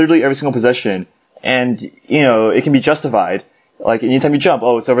foul literally every single possession, and it can be justified. Like anytime you jump,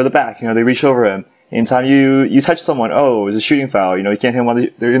 oh, it's over the back. They reach over him. Anytime you touch someone, oh, it's a shooting foul. You can't hit them while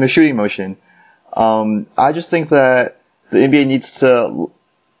they're in the shooting motion. I just think that the NBA needs to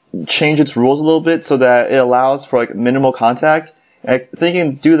change its rules a little bit so that it allows for like minimal contact. And I think you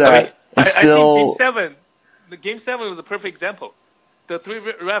can do that and still. I think Game 7 was a perfect example. The 3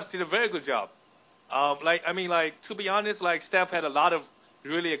 refs did a very good job. To be honest, like Steph had a lot of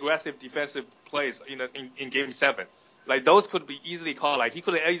really aggressive defensive plays, in Game 7. Like those could be easily called. Like he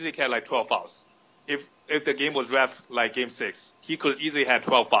could have easily had like 12 fouls. If the game was ref like Game 6, he could easily have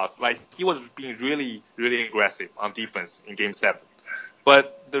 12 fouls. Like he was being really, really aggressive on defense in Game 7.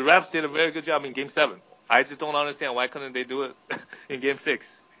 But the refs did a very good job in Game 7. I just don't understand why couldn't they do it in Game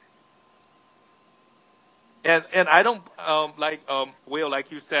 6. And I don't Will,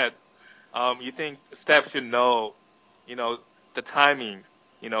 like you said, you think Steph should know, the timing,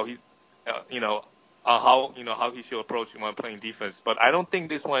 he, how he should approach when playing defense. But I don't think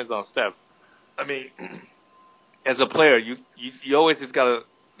this one is on Steph. I mean, as a player, you always just gotta,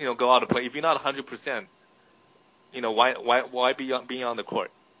 go out and play. If you're not 100%, why be on the court?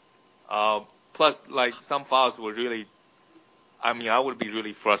 Plus, like some fouls were really, I would be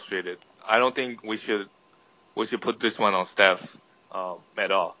really frustrated. I don't think we should put this one on Steph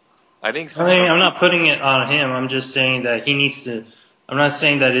at all. I'm not putting it on him. I'm just saying that he needs to. I'm not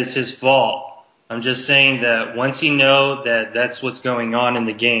saying that it's his fault. I'm just saying that once you know that that's what's going on in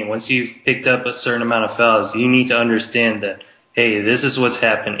the game, once you've picked up a certain amount of fouls, you need to understand that, hey, this is what's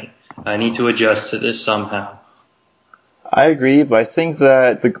happening. I need to adjust to this somehow. I agree, but I think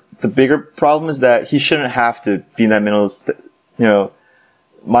that the bigger problem is that he shouldn't have to be in that mental,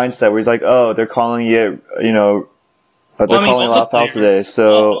 mindset where he's like, oh, they're calling it, calling a lot of fouls today.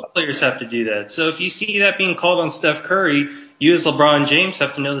 So all players have to do that. So if you see that being called on Steph Curry, you as LeBron James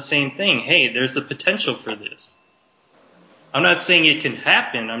have to know the same thing. Hey, there's the potential for this. I'm not saying it can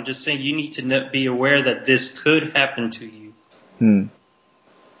happen. I'm just saying you need to be aware that this could happen to you.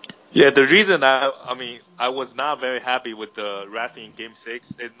 Yeah, the reason I was not very happy with the reffing in Game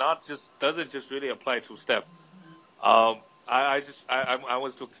 6. It doesn't just really apply to Steph. I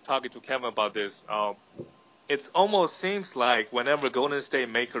was talking to Kevin about this. It almost seems like whenever Golden State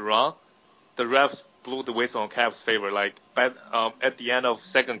make a run, the refs blew the whistle on Cavs' favor. Like at the end of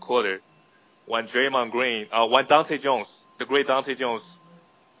second quarter, when when Dante Jones, the great Dante Jones,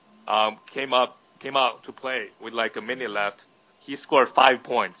 came out to play with like a minute left, he scored 5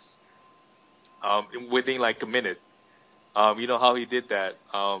 points. Within like a minute. You know how he did that?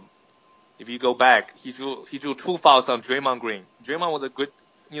 If you go back, he drew 2 fouls on Draymond Green. Draymond was a good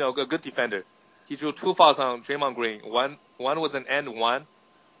defender. He drew 2 fouls on Draymond Green. One was an end one,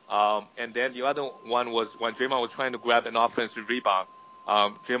 and then the other one was when Draymond was trying to grab an offensive rebound.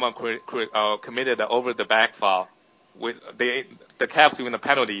 Draymond committed an over the back foul. The Cavs doing a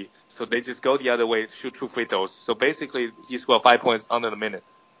penalty, so they just go the other way, shoot 2 free throws. So basically, he scored 5 points under the minute.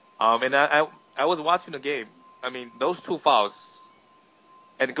 And I was watching the game. I mean, those two fouls,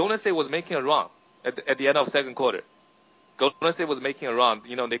 and Golden State was making a run at the end of second quarter. Golden State was making a run.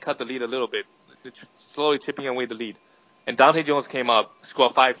 They cut the lead a little bit, slowly chipping away the lead. And Dante Jones came up,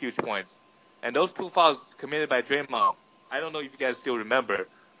 scored 5 huge points. And those two fouls committed by Draymond, I don't know if you guys still remember,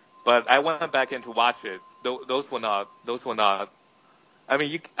 but I went back in to watch it. Those were not. I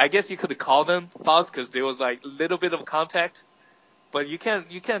mean, I guess you could call them fouls because there was like a little bit of contact, but you can't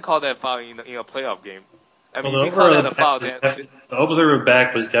call that foul in a playoff game. I mean, Well, if you call that a foul, the then over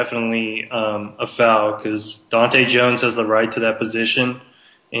back was definitely a foul because Dante Jones has the right to that position,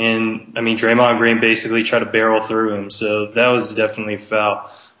 and I mean Draymond Green basically tried to barrel through him, so that was definitely a foul.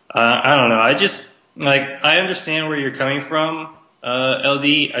 I don't know. I understand where you're coming from,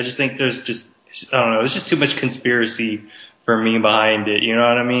 LD. I just think I don't know. There's just too much conspiracy for me behind it. You know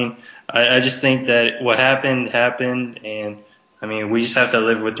what I mean? I just think that what happened, and I mean we just have to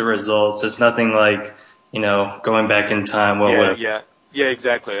live with the results. It's nothing like going back in time. yeah,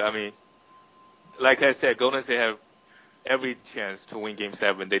 exactly. I mean, like I said, Golden State have every chance to win Game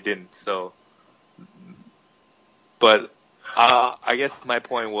 7. They didn't. So, but I guess my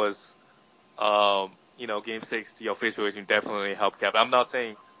point was, Game 6, the officiation definitely helped Cap. I'm not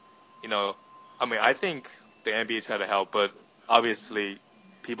saying, I mean, I think the NBA tried to help, but obviously,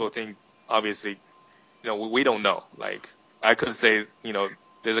 people think, we don't know. Like, I could say,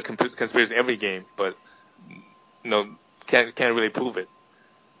 there's a conspiracy every game, but, can't really prove it.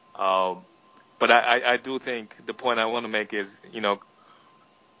 But I do think the point I want to make is, the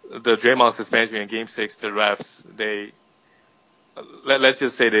Draymond suspension in Game 6, the refs, let's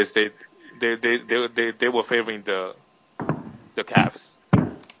just say this, they were favoring the Cavs.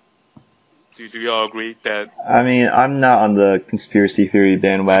 Do you all agree that? I mean, I'm not on the conspiracy theory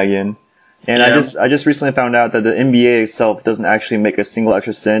bandwagon. And Yeah. I just recently found out that the NBA itself doesn't actually make a single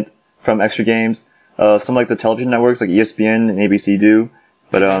extra cent from extra games. Some like the television networks like ESPN and ABC do,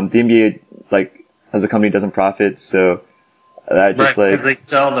 but the NBA like as a company doesn't profit, so that just because they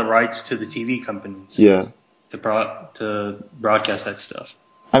sell the rights to the TV companies. Yeah. To broadcast that stuff.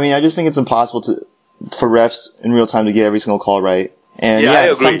 I mean, I just think it's impossible for refs in real time to get every single call right. And I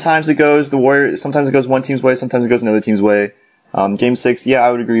agree. sometimes it goes sometimes it goes one team's way, sometimes it goes another team's way. Game 6,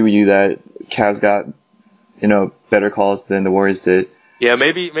 I would agree with you that Cavs got, better calls than the Warriors did. Yeah,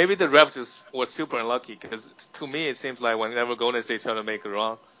 maybe the refs just were super unlucky because to me it seems like whenever Golden State trying to make it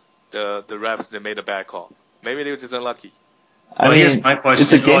wrong, the refs they made a bad call. Maybe they were just unlucky. I mean, here's my question.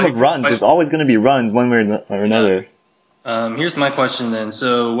 It's a game of runs. There's always going to be runs one way or another. Here's my question then.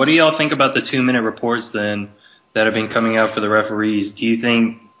 So, what do y'all think about the 2-minute reports then that have been coming out for the referees? Do you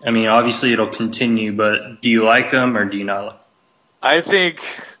think? I mean, obviously it'll continue, but do you like them or do you not? I think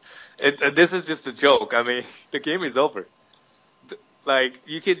this is just a joke. I mean, the game is over. Like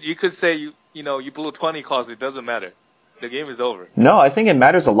you could say you blew 20 calls. It doesn't matter. The game is over. No, I think it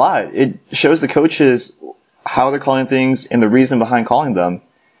matters a lot. It shows the coaches how they're calling things and the reason behind calling them.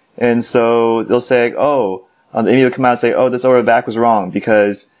 And so they'll say, the NBA will come out and say, this over back was wrong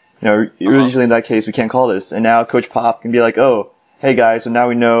because, usually in that case we can't call this. And now Coach Pop can be like, hey guys, so now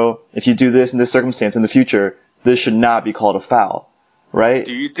we know if you do this in this circumstance in the future, this should not be called a foul, right?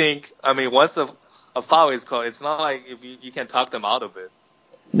 Do you think, once a foul is called, it's not like if you can talk them out of it.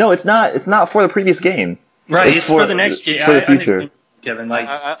 No, it's not. It's not for the previous game. Right, it's for the next game. It's for the future. Kevin,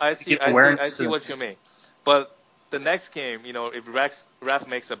 I see what you mean. But the next game, if ref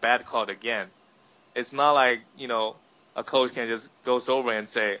makes a bad call again, it's not like, a coach can just goes over and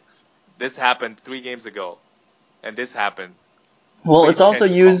say, this happened 3 games ago, and this happened. Well, it's also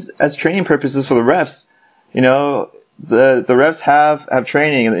used as training purposes for the refs. The refs have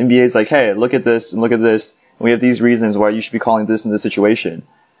training, and the NBA is like, hey, look at this and look at this, and we have these reasons why you should be calling this in this situation.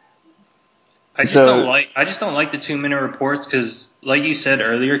 I just don't like the 2-minute reports because, like you said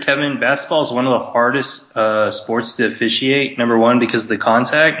earlier, Kevin, basketball is one of the hardest sports to officiate. Number one, because of the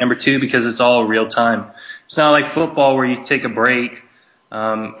contact. Number two, because it's all real time. It's not like football where you take a break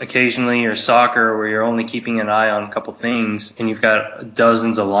occasionally, or soccer where you're only keeping an eye on a couple things and you've got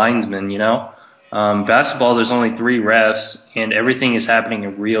dozens of linesmen. Basketball, there's only 3 refs and everything is happening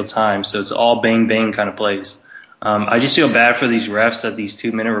in real time, so it's all bang bang kind of plays. I just feel bad for these refs that these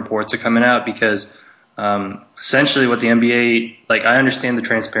 2-minute reports are coming out because essentially what the NBA, I understand the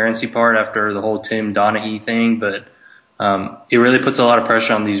transparency part after the whole Tim Donaghy thing, but it really puts a lot of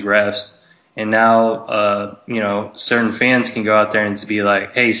pressure on these refs. And now, certain fans can go out there and be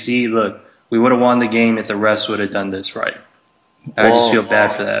like, hey, see, look, we would have won the game if the refs would have done this right. I just feel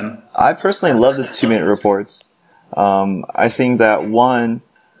bad for them. I personally love the 2-minute reports. I think that one,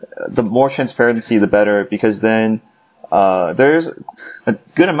 the more transparency, the better, because then there's a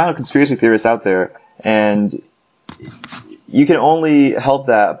good amount of conspiracy theorists out there, and you can only help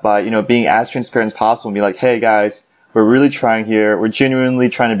that by, being as transparent as possible and be like, hey guys, we're really trying here. We're genuinely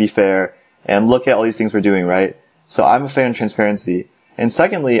trying to be fair and look at all these things we're doing, right? So I'm a fan of transparency. And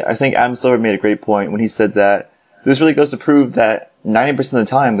secondly, I think Adam Silver made a great point when he said that this really goes to prove that 90% of the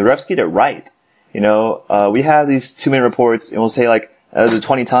time, the refs get it right. We have these 2-minute reports and we'll say like, the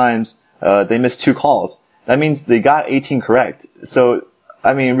 20 times, they missed 2 calls. That means they got 18 correct. So,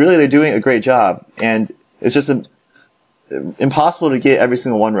 really they're doing a great job. And it's just impossible to get every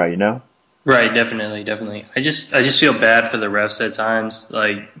single one right, Right, definitely. I just feel bad for the refs at times,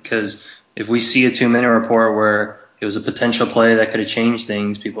 because if we see a 2-minute report where it was a potential play that could have changed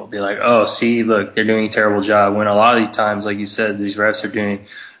things, people will be like, oh, see, look, they're doing a terrible job. When a lot of these times, like you said, these refs are doing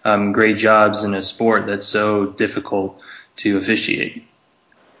great jobs in a sport that's so difficult to officiate.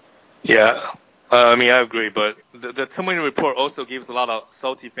 Yeah, I agree, but the 2-minute report also gives a lot of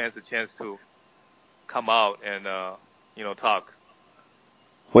salty fans a chance to come out and talk.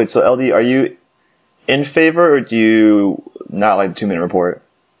 Wait, so LD, are you in favor or do you not like the 2-minute report?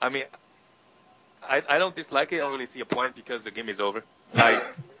 I don't dislike it. I don't really see a point because the game is over. If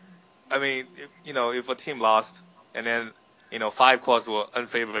a team lost and then 5 calls were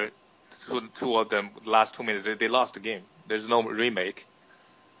unfavored, two of them the last 2 minutes, they lost the game. There's no remake.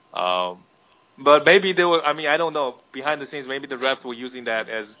 But maybe they were. I don't know. Behind the scenes, maybe the refs were using that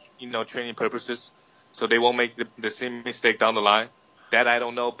as training purposes, so they won't make the same mistake down the line. That I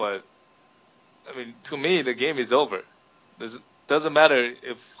don't know, but to me, the game is over. It doesn't matter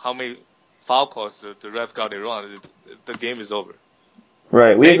if how many foul calls the ref got it wrong. The game is over.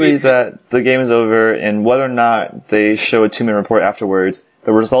 Right. We agree that the game is over, and whether or not they show a 2-minute report afterwards,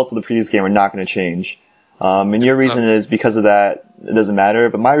 the results of the previous game are not going to change. And your reason is because of that, it doesn't matter.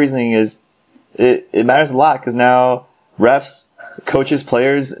 But my reasoning is it matters a lot because now refs, coaches,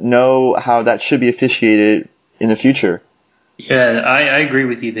 players know how that should be officiated in the future. Yeah, I agree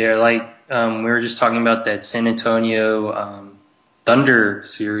with you there. We were just talking about that San Antonio Thunder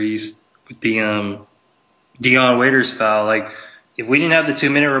series with the Dion Waiters foul. If we didn't have the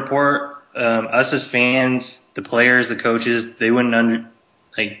 2-minute report, us as fans, the players, the coaches, they wouldn't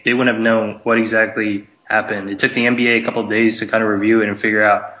have known what exactly happened. It took the NBA a couple of days to kind of review it and figure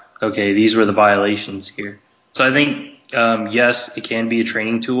out, okay, these were the violations here. So I think, yes, it can be a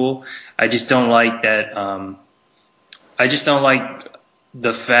training tool. I just don't like that. I just don't like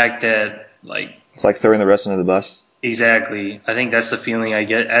the fact that it's like throwing the rest under the bus. Exactly. I think that's the feeling I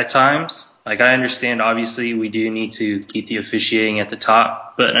get at times. I understand, obviously, we do need to keep the officiating at the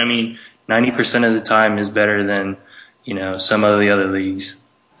top, but 90% of the time is better than, some of the other leagues.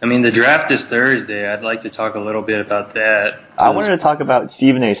 The draft is Thursday. I'd like to talk a little bit about that. I wanted to talk about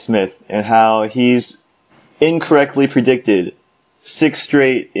Stephen A. Smith and how he's incorrectly predicted 6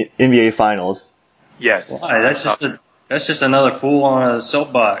 straight NBA finals. Yes. Why? That's just another fool on a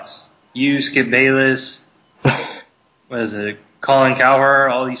soapbox. You, Skip Bayless, what is it? Colin Cowherd,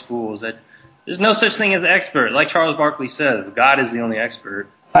 all these fools. There's no such thing as an expert. Like Charles Barkley says, God is the only expert.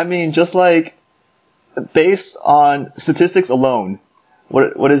 Just based on statistics alone,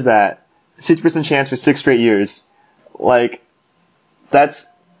 what is that? 50% chance for 6 straight years.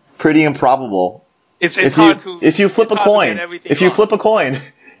 That's pretty improbable. It's hard to. If you flip a coin,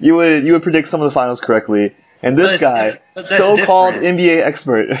 you would predict some of the finals correctly. And this guy, so-called NBA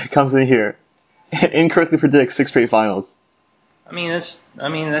expert, comes in here and incorrectly predicts 6 straight finals.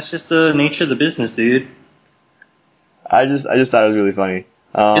 That's just the nature of the business, dude. I just thought it was really funny.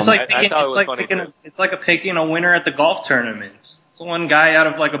 It's like picking a winner at the golf tournaments. It's one guy out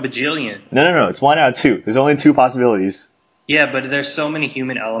of a bajillion. No. It's 1 out of 2. There's only 2 possibilities. Yeah, but there's so many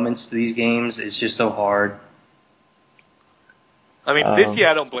human elements to these games. It's just so hard. This year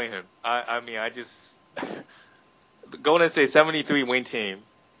I don't blame him. I just Golden State 73 win team.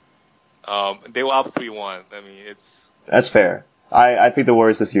 They were up 3-1. That's fair. I picked the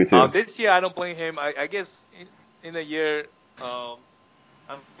Warriors this year too. This year I don't blame him. I guess in a year, the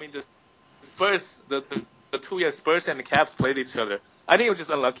Spurs, the 2 years Spurs and the Cavs played each other. I think it was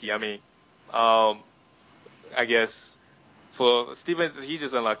just unlucky. I guess for Stephen, he's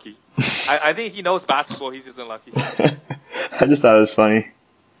just unlucky. I think he knows basketball. He's just unlucky. I just thought it was funny.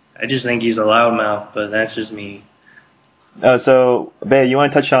 I just think he's a loudmouth, but that's just me. So, Bae, you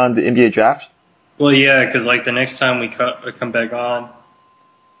want to touch on the NBA draft? Well, yeah, because the next time we come back on,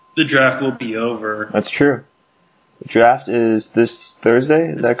 the draft will be over. That's true. The draft is this Thursday.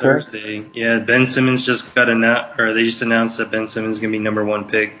 Is that correct? Thursday. Yeah, Ben Simmons just they just announced that Ben Simmons is going to be number 1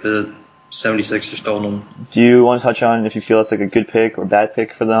 pick. The 76ers stole him. Do you want to touch on if you feel it's a good pick or bad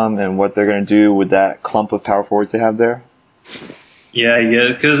pick for them and what they're going to do with that clump of power forwards they have there? Yeah,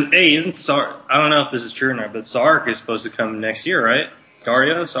 because, hey, isn't Sark, I don't know if this is true or not, but Sark is supposed to come next year, right?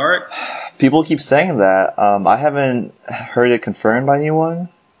 Dario, Sark? People keep saying that. I haven't heard it confirmed by anyone.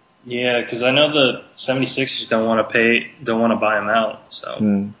 Yeah, because I know the 76ers don't want to buy him out,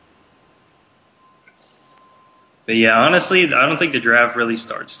 so. But yeah, honestly, I don't think the draft really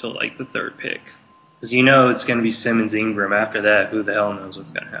starts till like the third pick. Because it's going to be Simmons Ingram. After that, who the hell knows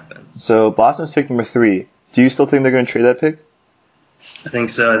what's going to happen. So Boston's pick number 3. Do you still think they're going to trade that pick? I think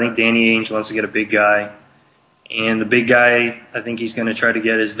so. I think Danny Ainge wants to get a big guy. And the big guy, I think he's going to try to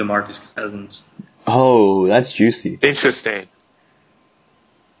get is DeMarcus Cousins. Oh, that's juicy. Interesting.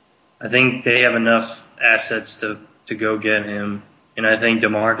 I think they have enough assets to go get him. And I think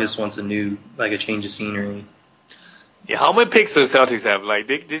DeMarcus wants a change of scenery. Yeah, how many picks does Celtics have? Like,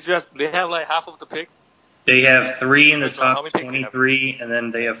 they have like half of the pick? They have 3 in the How top many picks 23, and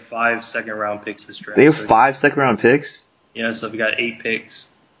then they have 5 second-round picks this draft. They have 5 second-round picks? Yeah, so they've got 8 picks.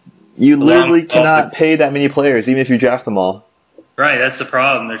 You literally cannot pay that many players, even if you draft them all. Right, that's the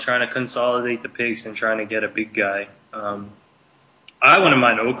problem. They're trying to consolidate the picks and trying to get a big guy. I wouldn't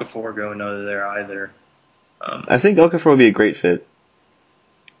mind Okafor going over there either. I think Okafor would be a great fit.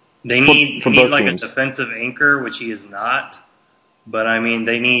 They need like teams. A defensive anchor, which he is not. But I mean,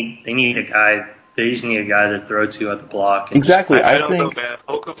 they need a guy. They just need a guy to throw to at the block. Exactly. I don't know, man.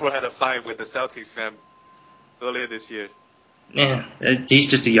 Okafor had a fight with the Celtics fan earlier this year. Yeah, he's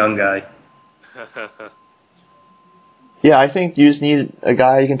just a young guy. Yeah, I think you just need a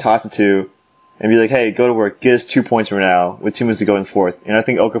guy you can toss it to and be like, hey, go to work, get us 2 points from now with 2 minutes to go in fourth. And I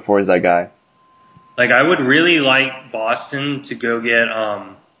think Okafor is that guy. Like, I would really like Boston to go get,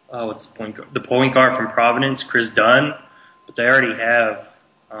 what's the point guard? The point guard from Providence, Chris Dunn. But they already have,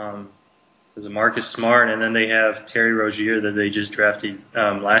 was it Marcus Smart, and then they have Terry Rozier that they just drafted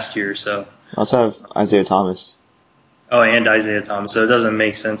last year. So Also have Isaiah Thomas. Oh, and Isaiah Thomas. So it doesn't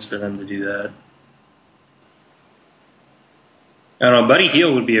make sense for them to do that. I don't know. Buddy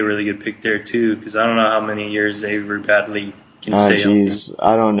Hield would be a really good pick there too, because I don't know how many years Avery Bradley can stay healthy.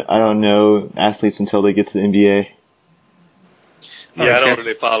 I don't know athletes until they get to the NBA. Yeah, I don't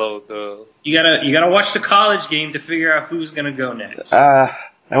really follow the. You gotta watch the college game to figure out who's gonna go next. I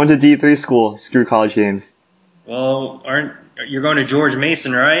went to D3 school. Screw college games. Well, you're going to George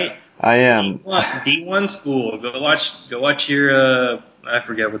Mason, right? I am. D1 school. Go watch your I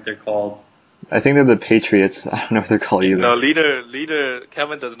forget what they're called. I think they're the Patriots. I don't know what they're called either. No, leader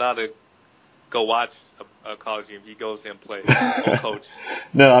Kevin does not go watch a college game. He goes and play or coach.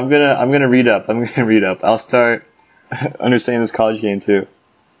 No, I'm gonna read up. I'll start understanding this college game too.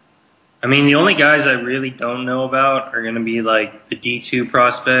 I mean, the only guys I really don't know about are going to be like the D2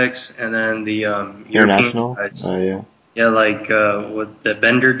 prospects and then the International European guys. Oh yeah. Yeah, like with the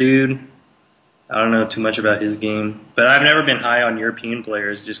Bender dude. I don't know too much about his game, but I've never been high on European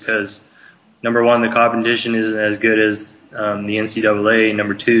players just because, number one, the competition isn't as good as the NCAA.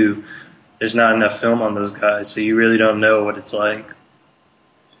 Number two, there's not enough film on those guys, so you really don't know what it's like.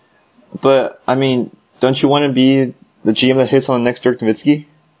 But I mean, don't you want to be the GM that hits on the next Dirk Nowitzki?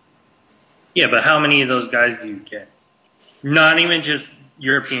 Yeah, but how many of those guys do you get? Not even just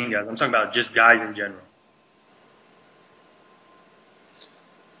European guys. I'm talking about just guys in general.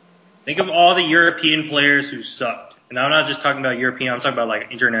 Think of all the European players who sucked. And I'm not just talking about European, I'm talking about like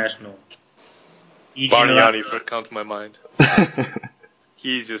international. Bargnani comes to my mind.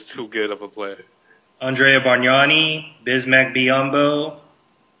 He's just too good of a player. Andrea Bargnani, Bismack Biyombo,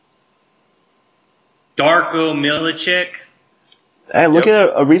 Darko Milicic. Hey, look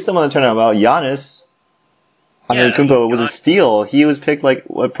at a recent one that turned out well. Giannis Antetokounmpo was a steal. He was picked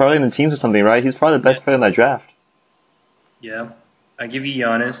probably in the teams or something, right? He's probably the best player in that draft. Yeah. I give you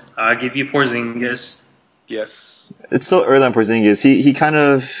Giannis. I give you Porzingis. Yes. It's so early on Porzingis. He kind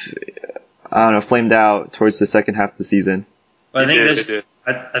of, I don't know, flamed out towards the second half of the season. Well,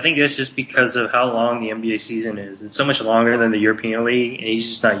 I think that's just because of how long the NBA season is. It's so much longer than the European League, and he's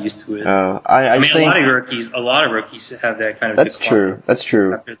just not used to it. I mean, a lot of rookies have that kind of. That's true.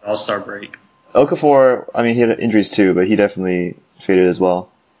 After the All-Star break. Okafor, I mean, he had injuries too, but he definitely faded as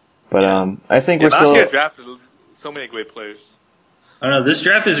well. But I think we're still. Last year drafted so many great players. I don't know. This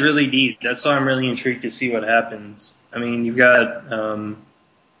draft is really deep. That's why I'm really intrigued to see what happens. I mean, you've got an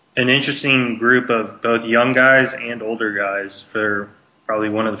interesting group of both young guys and older guys for probably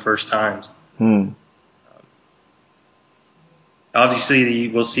one of the first times. Obviously,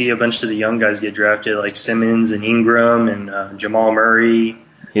 we'll see a bunch of the young guys get drafted, like Simmons and Ingram and Jamal Murray.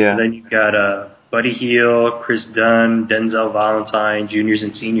 Yeah. And then you've got Buddy Hield, Chris Dunn, Denzel Valentine, juniors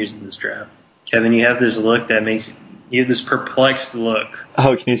and seniors in this draft. Kevin, you have this look that makes you have this perplexed look.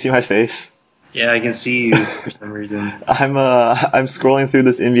 Oh, can you see my face? Yeah, I can see you for some reason. I'm scrolling through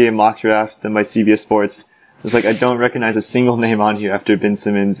this NBA mock draft in my CBS Sports. It's like I don't recognize a single name on here after Ben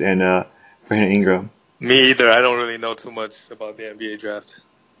Simmons and Brandon Ingram. Me either. I don't really know too much about the NBA draft.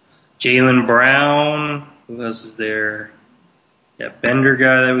 Jaylen Brown. Who else is there? That Bender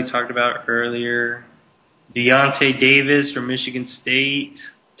guy that we talked about earlier. Deontay Davis from Michigan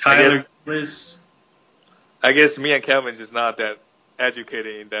State. Tyler Gillis. I guess me and Kevin just not that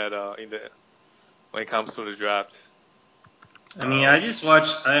educated in that when it comes to the draft. I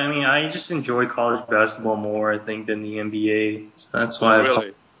just enjoy college basketball more, I think, than the NBA. So that's why.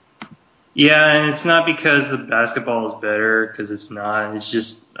 Really? Yeah, and it's not because the basketball is better, because it's not. It's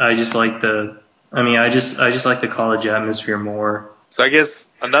just I just like the college atmosphere more. So I guess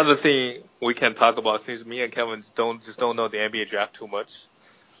another thing we can talk about, since me and Kevin don't know the NBA draft too much,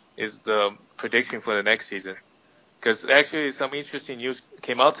 is the prediction for the next season. Because actually some interesting news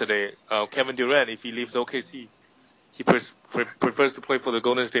came out today. Kevin Durant, if he leaves OKC, he prefers to play for the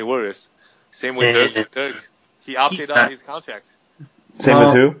Golden State Warriors. Same with Dirk. He opted out his contract. Same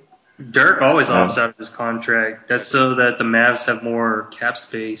with who? Dirk always opts out of his contract. That's so that the Mavs have more cap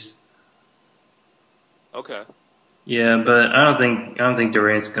space. Okay. Yeah, but I don't think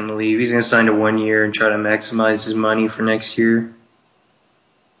Durant's gonna leave. He's gonna sign to 1 year and try to maximize his money for next year.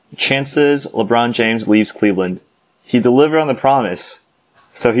 Chances LeBron James leaves Cleveland. He delivered on the promise,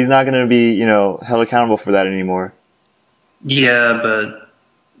 so he's not going to be, held accountable for that anymore. Yeah, but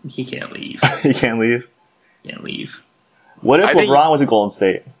he can't leave. He can't leave? Can't leave. What if LeBron was at Golden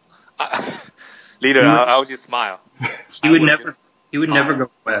State? Leader, I would just smile. He would never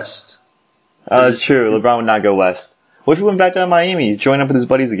go west. That's true. LeBron would not go west. What if he went back down to Miami, join up with his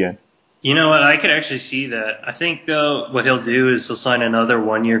buddies again? You know what? I could actually see that. I think, though, what he'll do is he'll sign another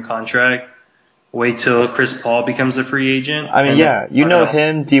 1 year contract, wait till Chris Paul becomes a free agent.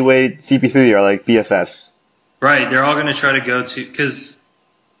 Him, D-Wade, CP3 are like BFFs. Right. They're all going to try to go to, because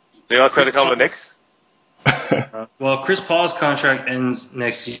they all try to come to the Knicks? Well, Chris Paul's contract ends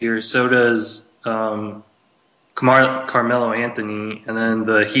next year. So does Carmelo Anthony. And then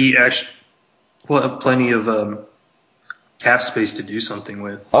the Heat actually will have plenty of cap space to do something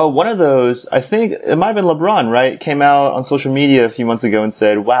with. Oh, one of those, I think it might have been LeBron, right? Came out on social media a few months ago and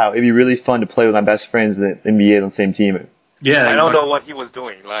said, wow, it'd be really fun to play with my best friends in the NBA on the same team. Yeah. I don't know what he was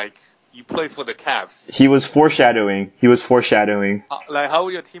doing. Like, you play for the Cavs. He was foreshadowing. Like, how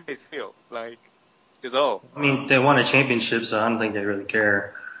would your teammates feel? Like, they won a championship, so I don't think they really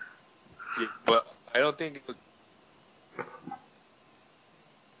care. Yeah, but I don't think.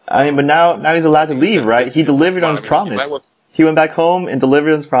 But now he's allowed to leave, right? He delivered on his promise. He went back home and delivered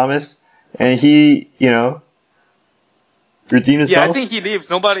on his promise, and he, redeemed himself. Yeah, I think he leaves.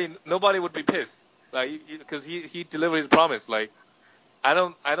 Nobody would be pissed, like, because he delivered his promise. Like, I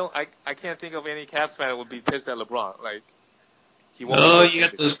can't think of any Cavs fan that would be pissed at LeBron. Like, he won't. Oh, you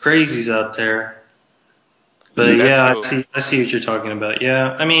got those crazies out there. But yeah, I see what you're talking about.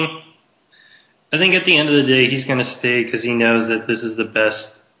 Yeah, I think at the end of the day, he's going to stay because he knows that this is the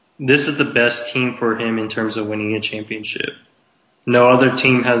best. This is the best team for him in terms of winning a championship. No other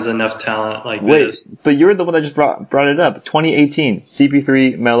team has enough talent like this. Wait, but you're the one that just brought it up. 2018,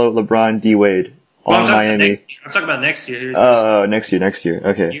 CP3, Melo, LeBron, D-Wade, all in Miami. I'm talking about next year. Oh, next year.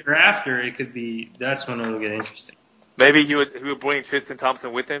 Okay. Year after, it could be. That's when it'll get interesting. Maybe he would bring Tristan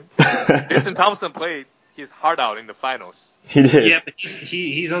Thompson with him. Tristan Thompson played his heart out in the finals. He did. Yeah, but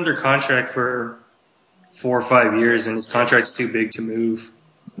he's under contract for 4 or 5 years, and his contract's too big to move.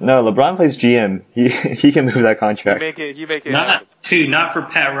 No, LeBron plays GM. He can move that contract. He make it happen. Not for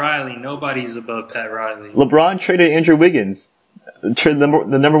Pat Riley. Nobody's above Pat Riley. LeBron traded Andrew Wiggins, the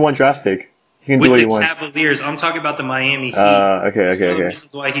number 1 draft pick. He can do what he wants. With the Cavaliers. I'm talking about the Miami Heat. Okay. This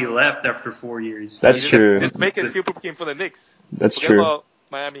is why he left after 4 years. That's true. Just make a super team for the Knicks. That's Forget true. about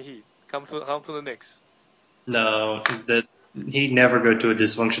Miami Heat. Come to the Knicks. No, he'd never go to a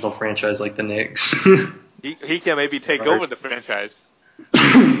dysfunctional franchise like the Knicks. he can maybe take over the franchise.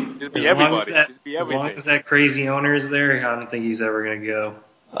 Just be everybody. Just be everything. As long as that crazy owner is there, I don't think he's ever going to go.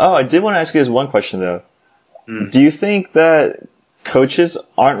 Oh, I did want to ask you this one question, though. Do you think that coaches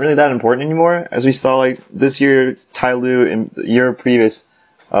aren't really that important anymore? As we saw, like, this year, Ty Lue, and the year previous,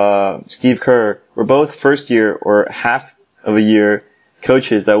 Steve Kerr were both first year or half of a year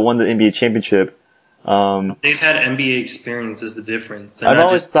coaches that won the NBA championship. They've had NBA experience is the difference. I've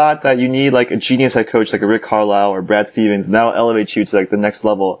always thought that you need like a genius head coach like a Rick Carlisle or Brad Stevens, and that'll elevate you to like the next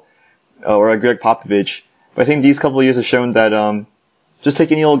level, or a Greg Popovich. But I think these couple of years have shown that just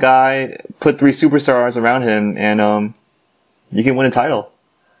take any old guy, put 3 superstars around him, and you can win a title.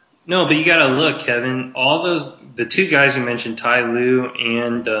 No, but you got to look, Kevin. The 2 guys you mentioned, Ty Lue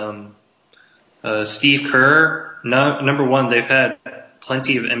and Steve Kerr, number one, they've had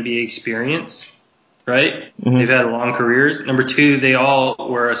plenty of NBA experience, right? Mm-hmm. They've had long careers. Number two, they all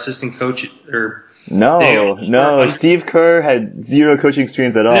were assistant coach or No. Steve Kerr had zero coaching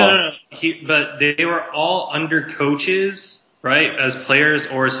experience at all. No. But they were all under coaches, right? As players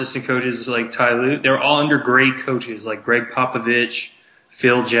or assistant coaches like Ty Lue. They were all under great coaches like Greg Popovich,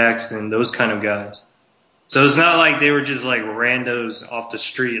 Phil Jackson, those kind of guys. So it's not like they were just like randos off the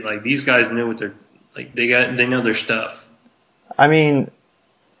street. Like these guys knew what they're like. They know their stuff. I mean,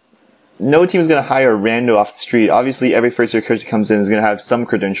 no team's going to hire a rando off the street. Obviously, every first-year coach that comes in is going to have some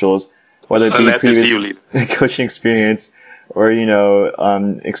credentials, whether it be previous coaching experience or,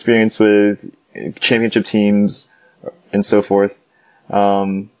 experience with championship teams and so forth.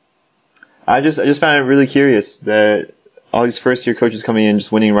 I just found it really curious that all these first-year coaches coming in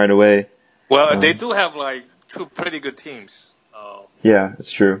just winning right away. Well, they do have like two pretty good teams. Yeah,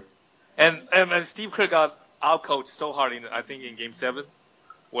 it's true. And Steve Kerr got outcoached so hard I think in Game 7,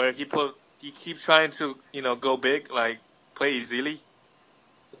 where he keeps trying to go big, like play Ezeli.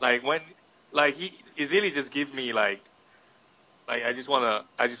 Ezeli just gives me like I just wanna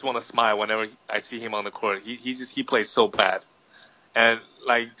smile whenever I see him on the court. He plays so bad, and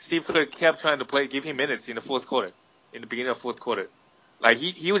like Steve Kerr kept trying to give him minutes in the fourth quarter, in the beginning of fourth quarter. Like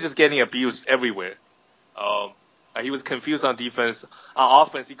he was just getting abused everywhere. He was confused on defense. On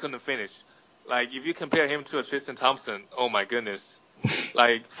offense, he couldn't finish. Like if you compare him to a Tristan Thompson, oh my goodness!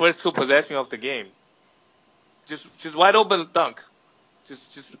 Like first two possessions of the game, just wide open dunk,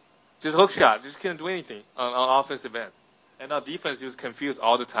 just hook shot, just couldn't do anything on offensive end. And on defense, he was confused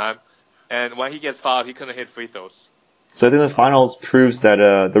all the time. And when he gets fouled, he couldn't hit free throws. So I think the finals proves that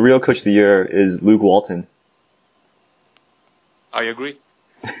the real coach of the year is Luke Walton. I agree.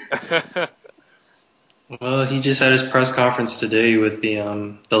 Well, he just had his press conference today with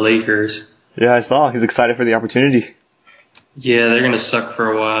the Lakers. Yeah, I saw. He's excited for the opportunity. Yeah, they're gonna suck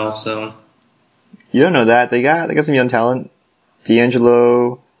for a while. So you don't know that they got some young talent.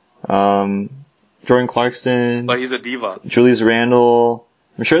 D'Angelo, Jordan Clarkson. But he's a diva. Julius Randle.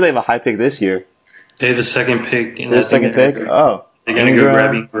 I'm sure they have a high pick this year. They have a second pick. The second pick? Oh. They're gonna go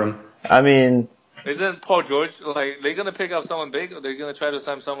grab Ingram. I mean, isn't Paul George they're gonna pick up someone big, or they're gonna try to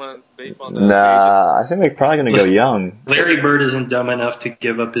sign someone big from the Nah, I think they're probably gonna go young. Larry Bird isn't dumb enough to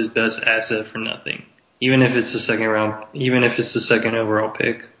give up his best asset for nothing, even if it's the second overall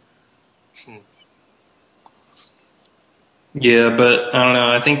pick. Yeah, but I don't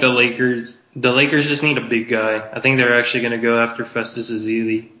know. I think the Lakers just need a big guy. I think they're actually gonna go after Festus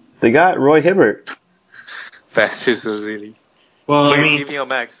Ezeli. They got Roy Hibbert. Festus Ezeli. Well, please give him a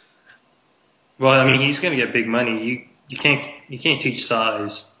max. Well, I mean, he's going to get big money. You can't teach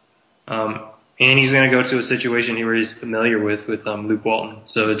size, and he's going to go to a situation where he's familiar with Luke Walton.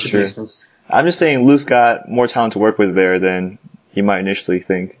 So it just makes sense. I'm just saying Luke's got more talent to work with there than you might initially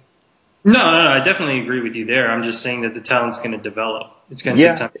think. No, I definitely agree with you there. I'm just saying that the talent's going to develop. It's going to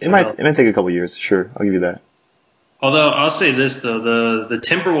take time. It might take a couple years. Sure, I'll give you that. Although I'll say this though, the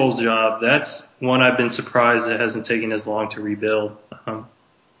Timberwolves job, that's one I've been surprised it hasn't taken as long to rebuild.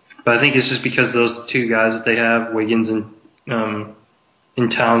 But I think it's just because those two guys that they have, Wiggins and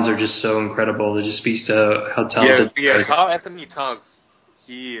Towns, are just so incredible. It just speaks to how talented. Yeah. Carl Anthony Towns,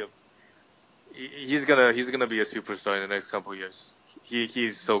 he's gonna be a superstar in the next couple of years.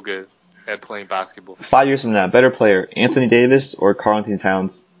 He's so good at playing basketball. 5 years from now, better player, Anthony Davis or Carl Anthony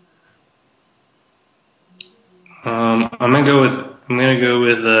Towns? I'm gonna go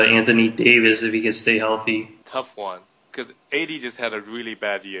with Anthony Davis if he can stay healthy. Tough one. Because AD just had a really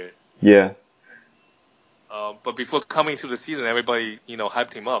bad year. Yeah. But before coming to the season, everybody,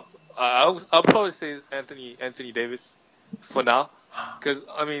 hyped him up. I'll probably say Anthony Davis for now. Because,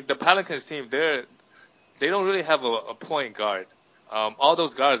 I mean, the Pelicans team, they don't really have a point guard. All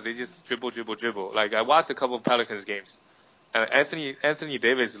those guards, they just dribble. Like, I watched a couple of Pelicans games. And Anthony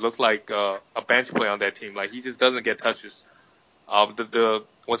Davis looked like a bench player on that team. Like, he just doesn't get touches.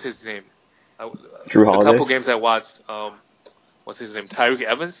 What's his name? Drew Holiday. The couple games I watched, what's his name? Tyreek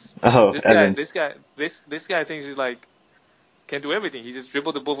Evans. Oh, Evans. This guy thinks he's like can do everything. He just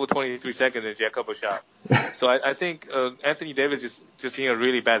dribbled the ball for 23 seconds and jack up a shot. So I think Anthony Davis is just in a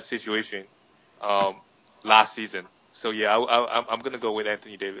really bad situation last season. So yeah, I'm gonna go with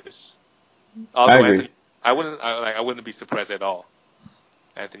Anthony Davis. Although I agree. I wouldn't be surprised at all.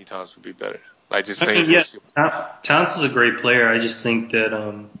 Anthony Towns would be better. Like just Towns is a great player. I just think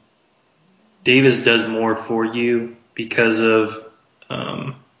that Davis does more for you because of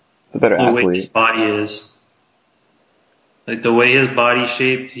the better the athlete. way his body is. Like the way his body's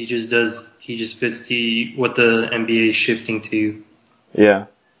shaped, he just fits what the NBA is shifting to. Yeah.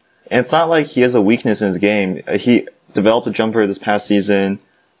 And it's not like he has a weakness in his game. He developed a jumper this past season.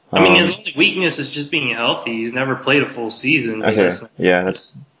 I mean, his only weakness is just being healthy. He's never played a full season. Okay,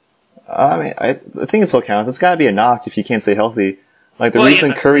 that's. I mean, I think it still counts. It's got to be a knock if you can't stay healthy. Like the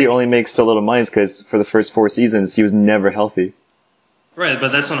reason Curry only makes so little money is because for the first 4 seasons he was never healthy. Right,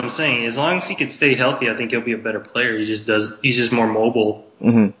 but that's what I'm saying. As long as he can stay healthy, I think he'll be a better player. He's just more mobile.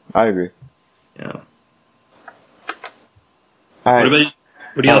 I agree. Yeah. All right.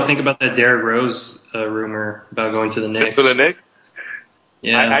 What do y'all think about that Derrick Rose rumor about going to the Knicks? To the Knicks?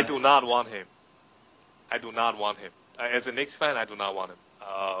 Yeah. I do not want him. I do not want him. As a Knicks fan, I do not want him.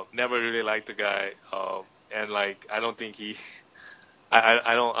 Never really liked the guy. And like, I don't think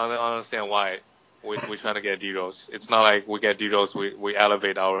I don't understand why we're trying to get D-Rose. It's not like we get D-Rose, we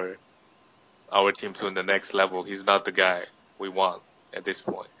elevate our team to the next level. He's not the guy we want at this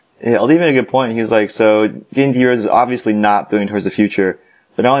point. Yeah, I'll leave it a good point. He's like, so getting D-Rose is obviously not building towards the future.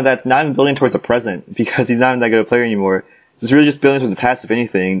 But not only that, it's not even building towards the present because he's not even that good a player anymore. It's really just building towards the past, if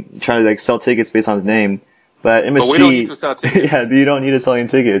anything, trying to like sell tickets based on his name. But MSG, but we don't need to sell tickets. Yeah, you don't need to sell any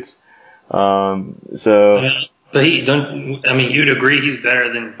tickets. But you'd agree he's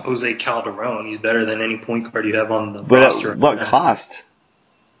better than Jose Calderon. He's better than any point guard you have on the roster. At what cost?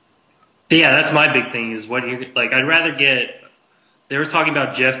 But yeah, that's my big thing is what you like. I'd rather get. They were talking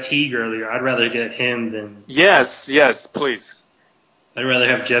about Jeff Teague earlier. I'd rather get him than. Yes, please. I'd rather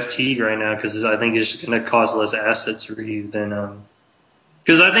have Jeff Teague right now because I think it's going to cost less assets for you than.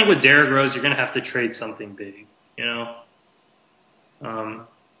 Because I think with Derrick Rose, you're going to have to trade something big, you know?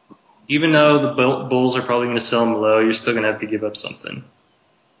 Even though the Bulls are probably going to sell him low, you're still going to have to give up something.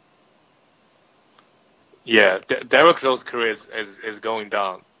 Yeah, Derrick Rose's career is going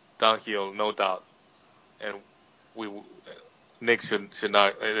downhill, no doubt. And Knicks should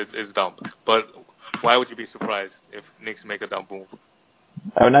not, it's dumb. But why would you be surprised if Knicks make a dumb move?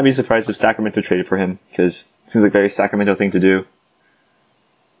 I would not be surprised if Sacramento traded for him because it seems like a very Sacramento thing to do.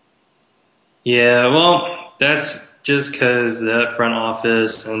 Yeah, well, that's just because that front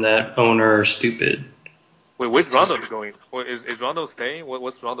office and that owner are stupid. Wait, where's Rondo going? Is Rondo staying?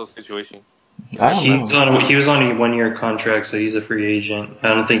 What's Rondo's situation? I don't know. He was on a 1-year contract, so he's a free agent.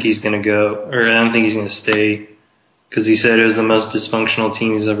 I don't think he's going to go, or I don't think he's going to stay because he said it was the most dysfunctional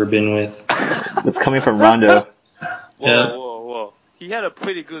team he's ever been with. That's coming from Rondo. Whoa. He had a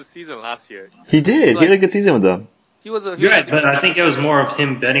pretty good season last year. He did. He had a good season with them. But I think it was more of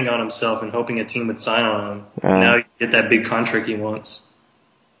him betting on himself and hoping a team would sign on him. Now he get that big contract he wants.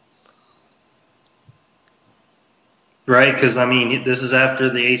 Right? Because, I mean, this is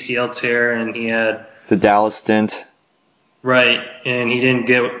after the ACL tear and he had... The Dallas stint. Right. And he didn't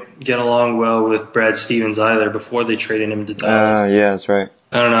get along well with Brad Stevens either before they traded him to Dallas. Yeah, that's right.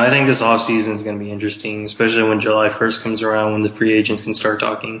 I don't know. I think this offseason is going to be interesting, especially when July 1st comes around when the free agents can start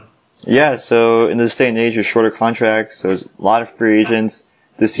talking. Yeah, so in this day and age with shorter contracts, there's a lot of free agents.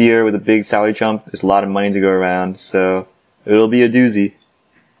 This year with a big salary jump, there's a lot of money to go around, so it'll be a doozy.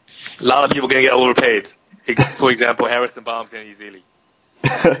 A lot of people are going to get overpaid. For example, Harrison Barnes and Ezeli.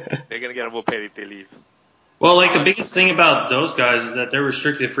 They're going to get overpaid if they leave. Well, like the biggest thing about those guys is that they're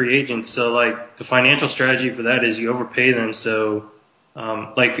restricted free agents. So like the financial strategy for that is you overpay them. So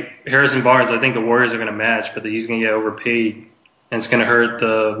like Harrison Barnes, I think the Warriors are going to match, but he's going to get overpaid. And it's going to hurt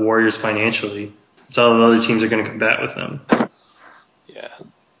the Warriors financially. So all the other teams are going to combat with them. Yeah.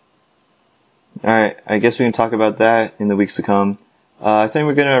 Alright, I guess we can talk about that in the weeks to come. I think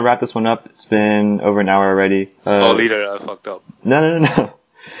we're going to wrap this one up. It's been over an hour already. Leader, I fucked up. No.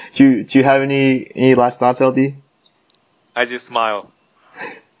 Do you have any last thoughts, LD? I just smile.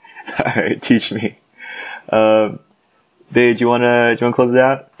 Alright, teach me. Babe, do you wanna close it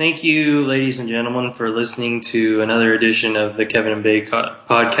out? Thank you, ladies and gentlemen, for listening to another edition of the Kevin and Bay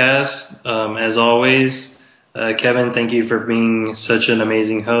podcast. As always, Kevin, thank you for being such an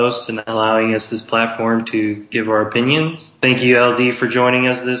amazing host and allowing us this platform to give our opinions. Thank you, LD, for joining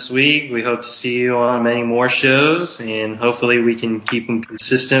us this week. We hope to see you on many more shows, and hopefully we can keep them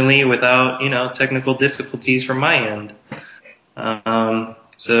consistently without, technical difficulties from my end.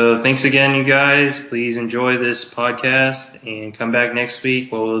 So thanks again, you guys. Please enjoy this podcast and come back next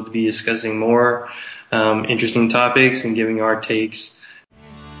week where we'll be discussing more interesting topics and giving our takes